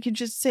maybe we could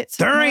just set.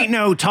 something There up? ain't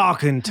no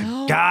talking to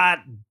No.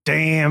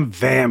 goddamn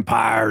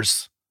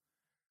vampires.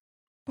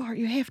 Bart,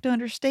 you have to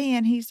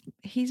understand.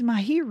 He's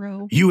my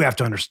hero. You have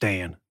to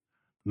understand.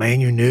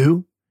 Man you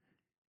knew,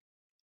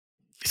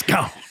 he's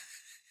gone.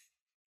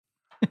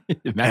 Man,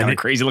 And how it-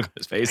 crazy look at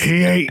his face.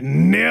 He ain't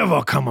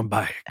never coming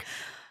back.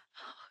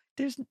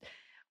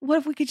 What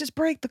if we could just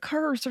break the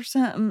curse or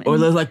something? Or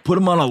and- let's like put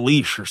him on a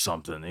leash or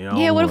something, you know?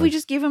 yeah, what if we like-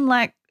 just give him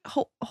like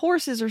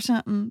horses or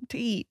something to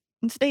eat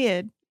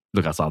instead?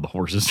 look outside the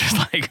horses, just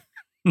like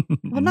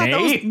Well,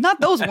 nay? not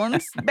those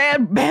ones.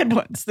 bad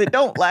ones that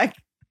don't like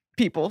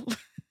people.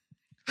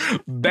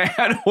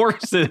 Bad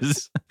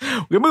horses.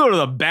 We go to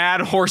the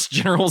bad horse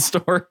general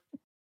store.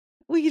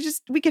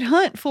 We could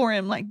hunt for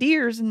him like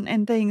deers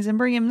and things and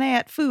bring him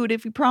that food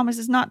if he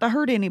promises not to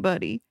hurt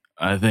anybody.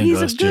 I think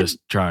He's a us good- just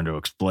trying to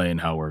explain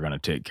how we're going to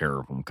take care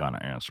of him kind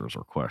of answers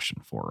our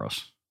question for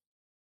us.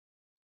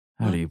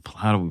 How do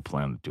we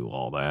plan to do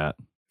all that?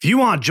 If you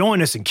want to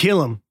join us and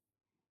kill him,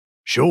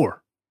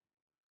 sure.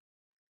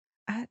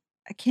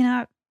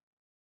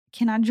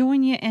 Can I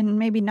join you and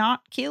maybe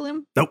not kill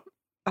him? Nope.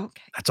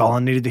 Okay. That's all I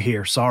needed to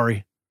hear.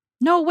 Sorry.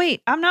 No,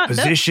 wait. I'm not done.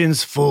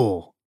 Position's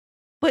full.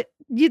 But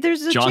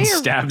there's a John chair.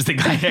 stabs the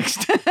guy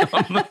next to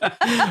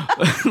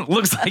him.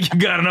 Looks like you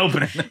got an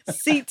opening.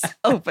 Seats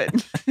open.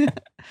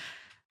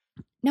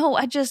 No,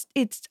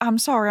 I'm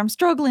sorry. I'm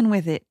struggling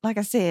with it. Like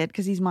I said,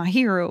 because he's my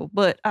hero.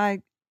 But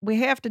we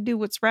have to do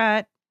what's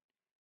right,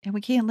 and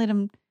we can't let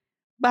him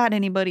bite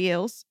anybody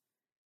else.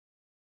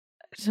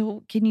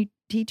 So, can you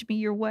teach me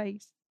your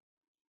ways?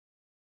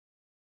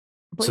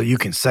 So you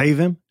can save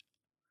him?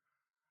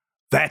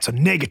 That's a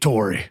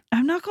negatory.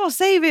 I'm not gonna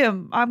save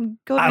him. I'm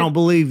gonna. I don't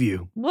believe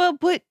you. Well,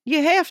 but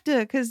you have to,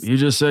 because You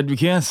just said you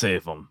can't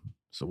save him.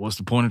 So what's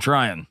the point of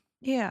trying?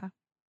 yeah,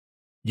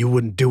 You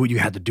wouldn't do what you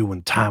had to do when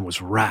the time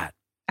was right.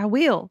 I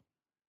will.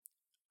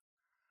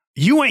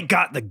 You ain't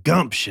got the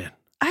gumption.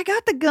 I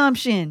got the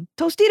gumption.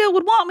 Tostito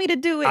would want me to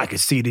do it. I could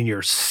see it in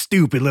your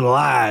stupid little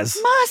eyes.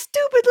 My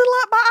stupid little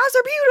my eyes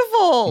are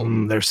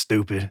beautiful. They're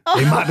stupid.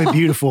 They might be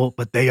beautiful,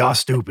 but they are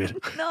stupid.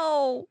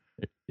 No,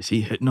 Is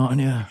he hitting on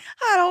you?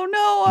 I don't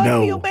know. I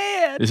No. feel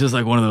bad. It's just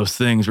like one of those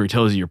things where he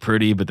tells you you're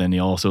pretty, but then he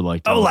also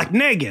like tells Oh, like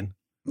negging.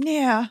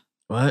 Yeah.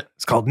 what?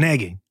 It's called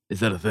negging. Is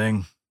that a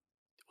thing?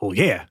 Oh,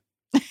 yeah.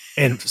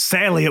 And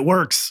sadly, it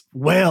works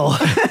well.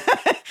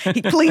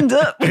 He cleans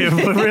up. It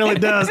really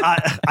does.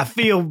 I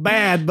feel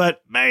bad,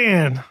 but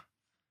man,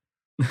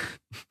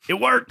 it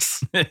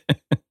works.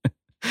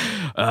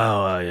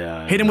 Oh,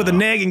 yeah. Hit him with a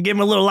neg and give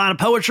him a little line of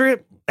poetry.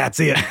 That's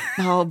it.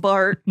 Oh,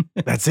 Bart,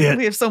 That's it.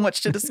 we have so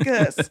much to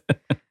discuss.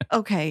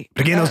 Okay.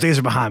 But again, those days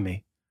are behind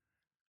me.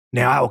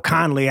 Now, I will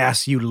kindly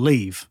ask you to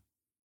leave.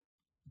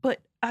 But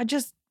I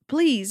just,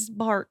 please,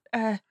 Bart.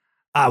 I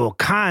will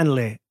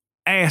kindly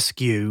ask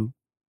you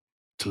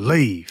to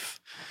leave.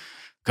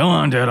 Come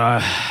on,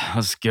 Deadeye.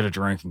 Let's get a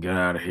drink and get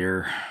out of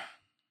here.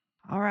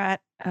 All right.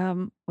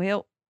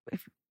 Well,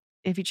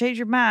 if you change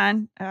your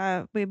mind,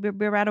 we'll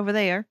be right over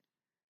there.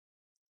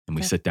 And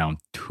we Okay. sit down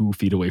 2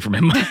 feet away from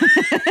him.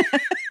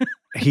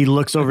 He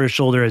looks over his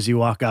shoulder as you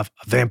walk off.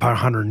 A vampire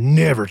hunter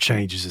never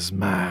changes his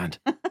mind.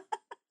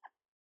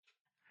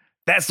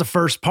 That's the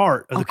first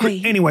part of the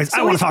Okay. Anyways, So I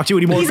don't want to talk to you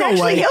anymore. He's Go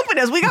actually away. helping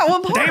us. We got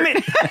one part. Damn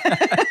it.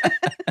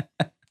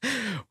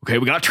 Okay,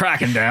 we got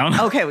tracking down.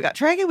 Okay, we got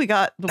tracking. We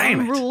got the Damn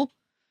one it. rule.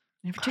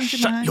 Never change your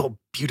Shut mind. your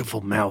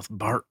beautiful mouth,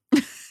 Bart.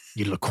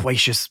 You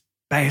loquacious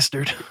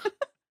bastard.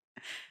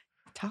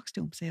 Talks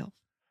to himself.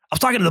 I was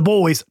talking to the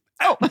boys.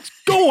 Oh,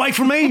 Go away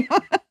from me.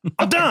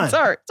 I'm done.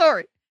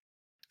 sorry.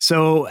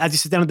 So as you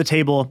sit down at the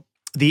table,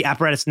 the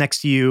apparatus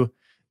next to you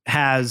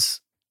has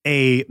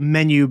a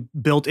menu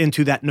built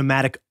into that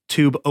pneumatic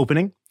tube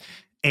opening.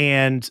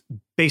 And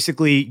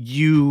basically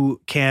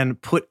you can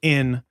put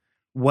in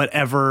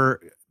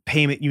whatever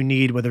payment you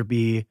need, whether it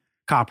be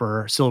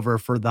copper or silver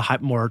for the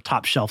more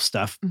top shelf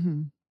stuff.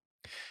 Mm-hmm.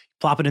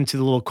 Plop it into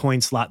the little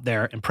coin slot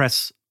there and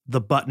press the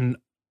button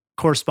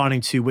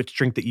corresponding to which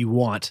drink that you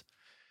want.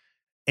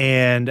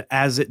 And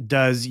as it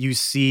does, you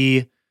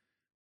see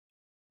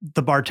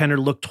the bartender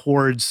look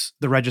towards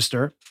the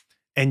register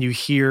and you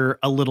hear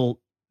a little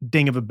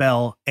ding of a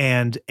bell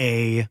and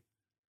a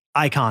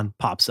icon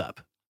pops up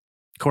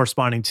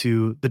corresponding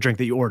to the drink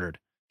that you ordered.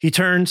 He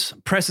turns,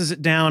 presses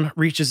it down,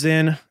 reaches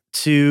in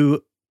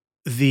to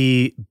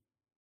the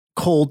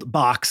cold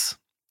box,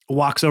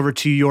 walks over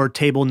to your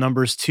table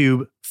numbers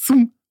tube,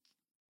 thump,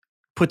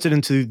 puts it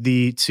into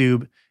the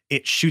tube.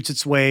 It shoots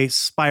its way,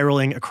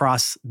 spiraling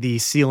across the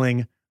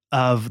ceiling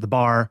of the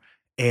bar,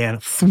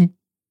 and thump,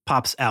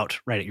 pops out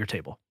right at your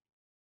table.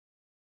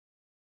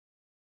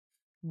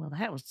 Well,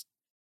 that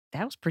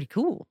was pretty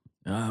cool.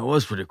 It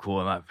was pretty cool.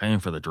 I'm not paying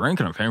for the drink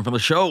and I'm paying for the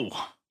show.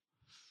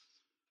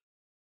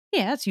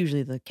 Yeah, that's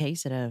usually the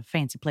case at a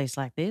fancy place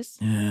like this.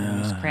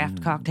 Yeah. Those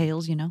craft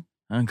cocktails, you know.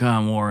 I'm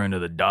kind of more into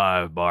the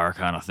dive bar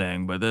kind of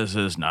thing, but this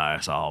is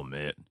nice, I'll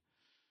admit.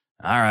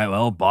 All right,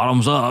 well,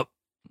 bottoms up.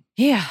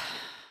 Yeah.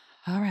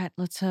 All right,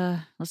 let's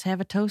have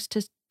a toast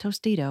to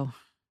Tostito.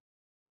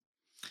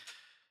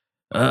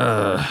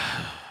 To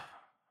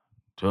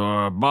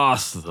our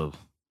boss, the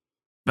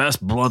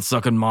best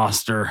blood-sucking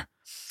monster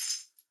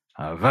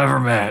I've ever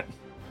met.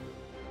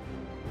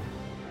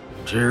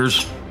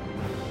 Cheers.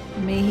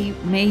 May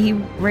he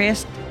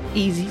rest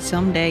easy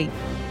someday,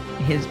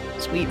 his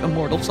sweet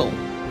immortal soul.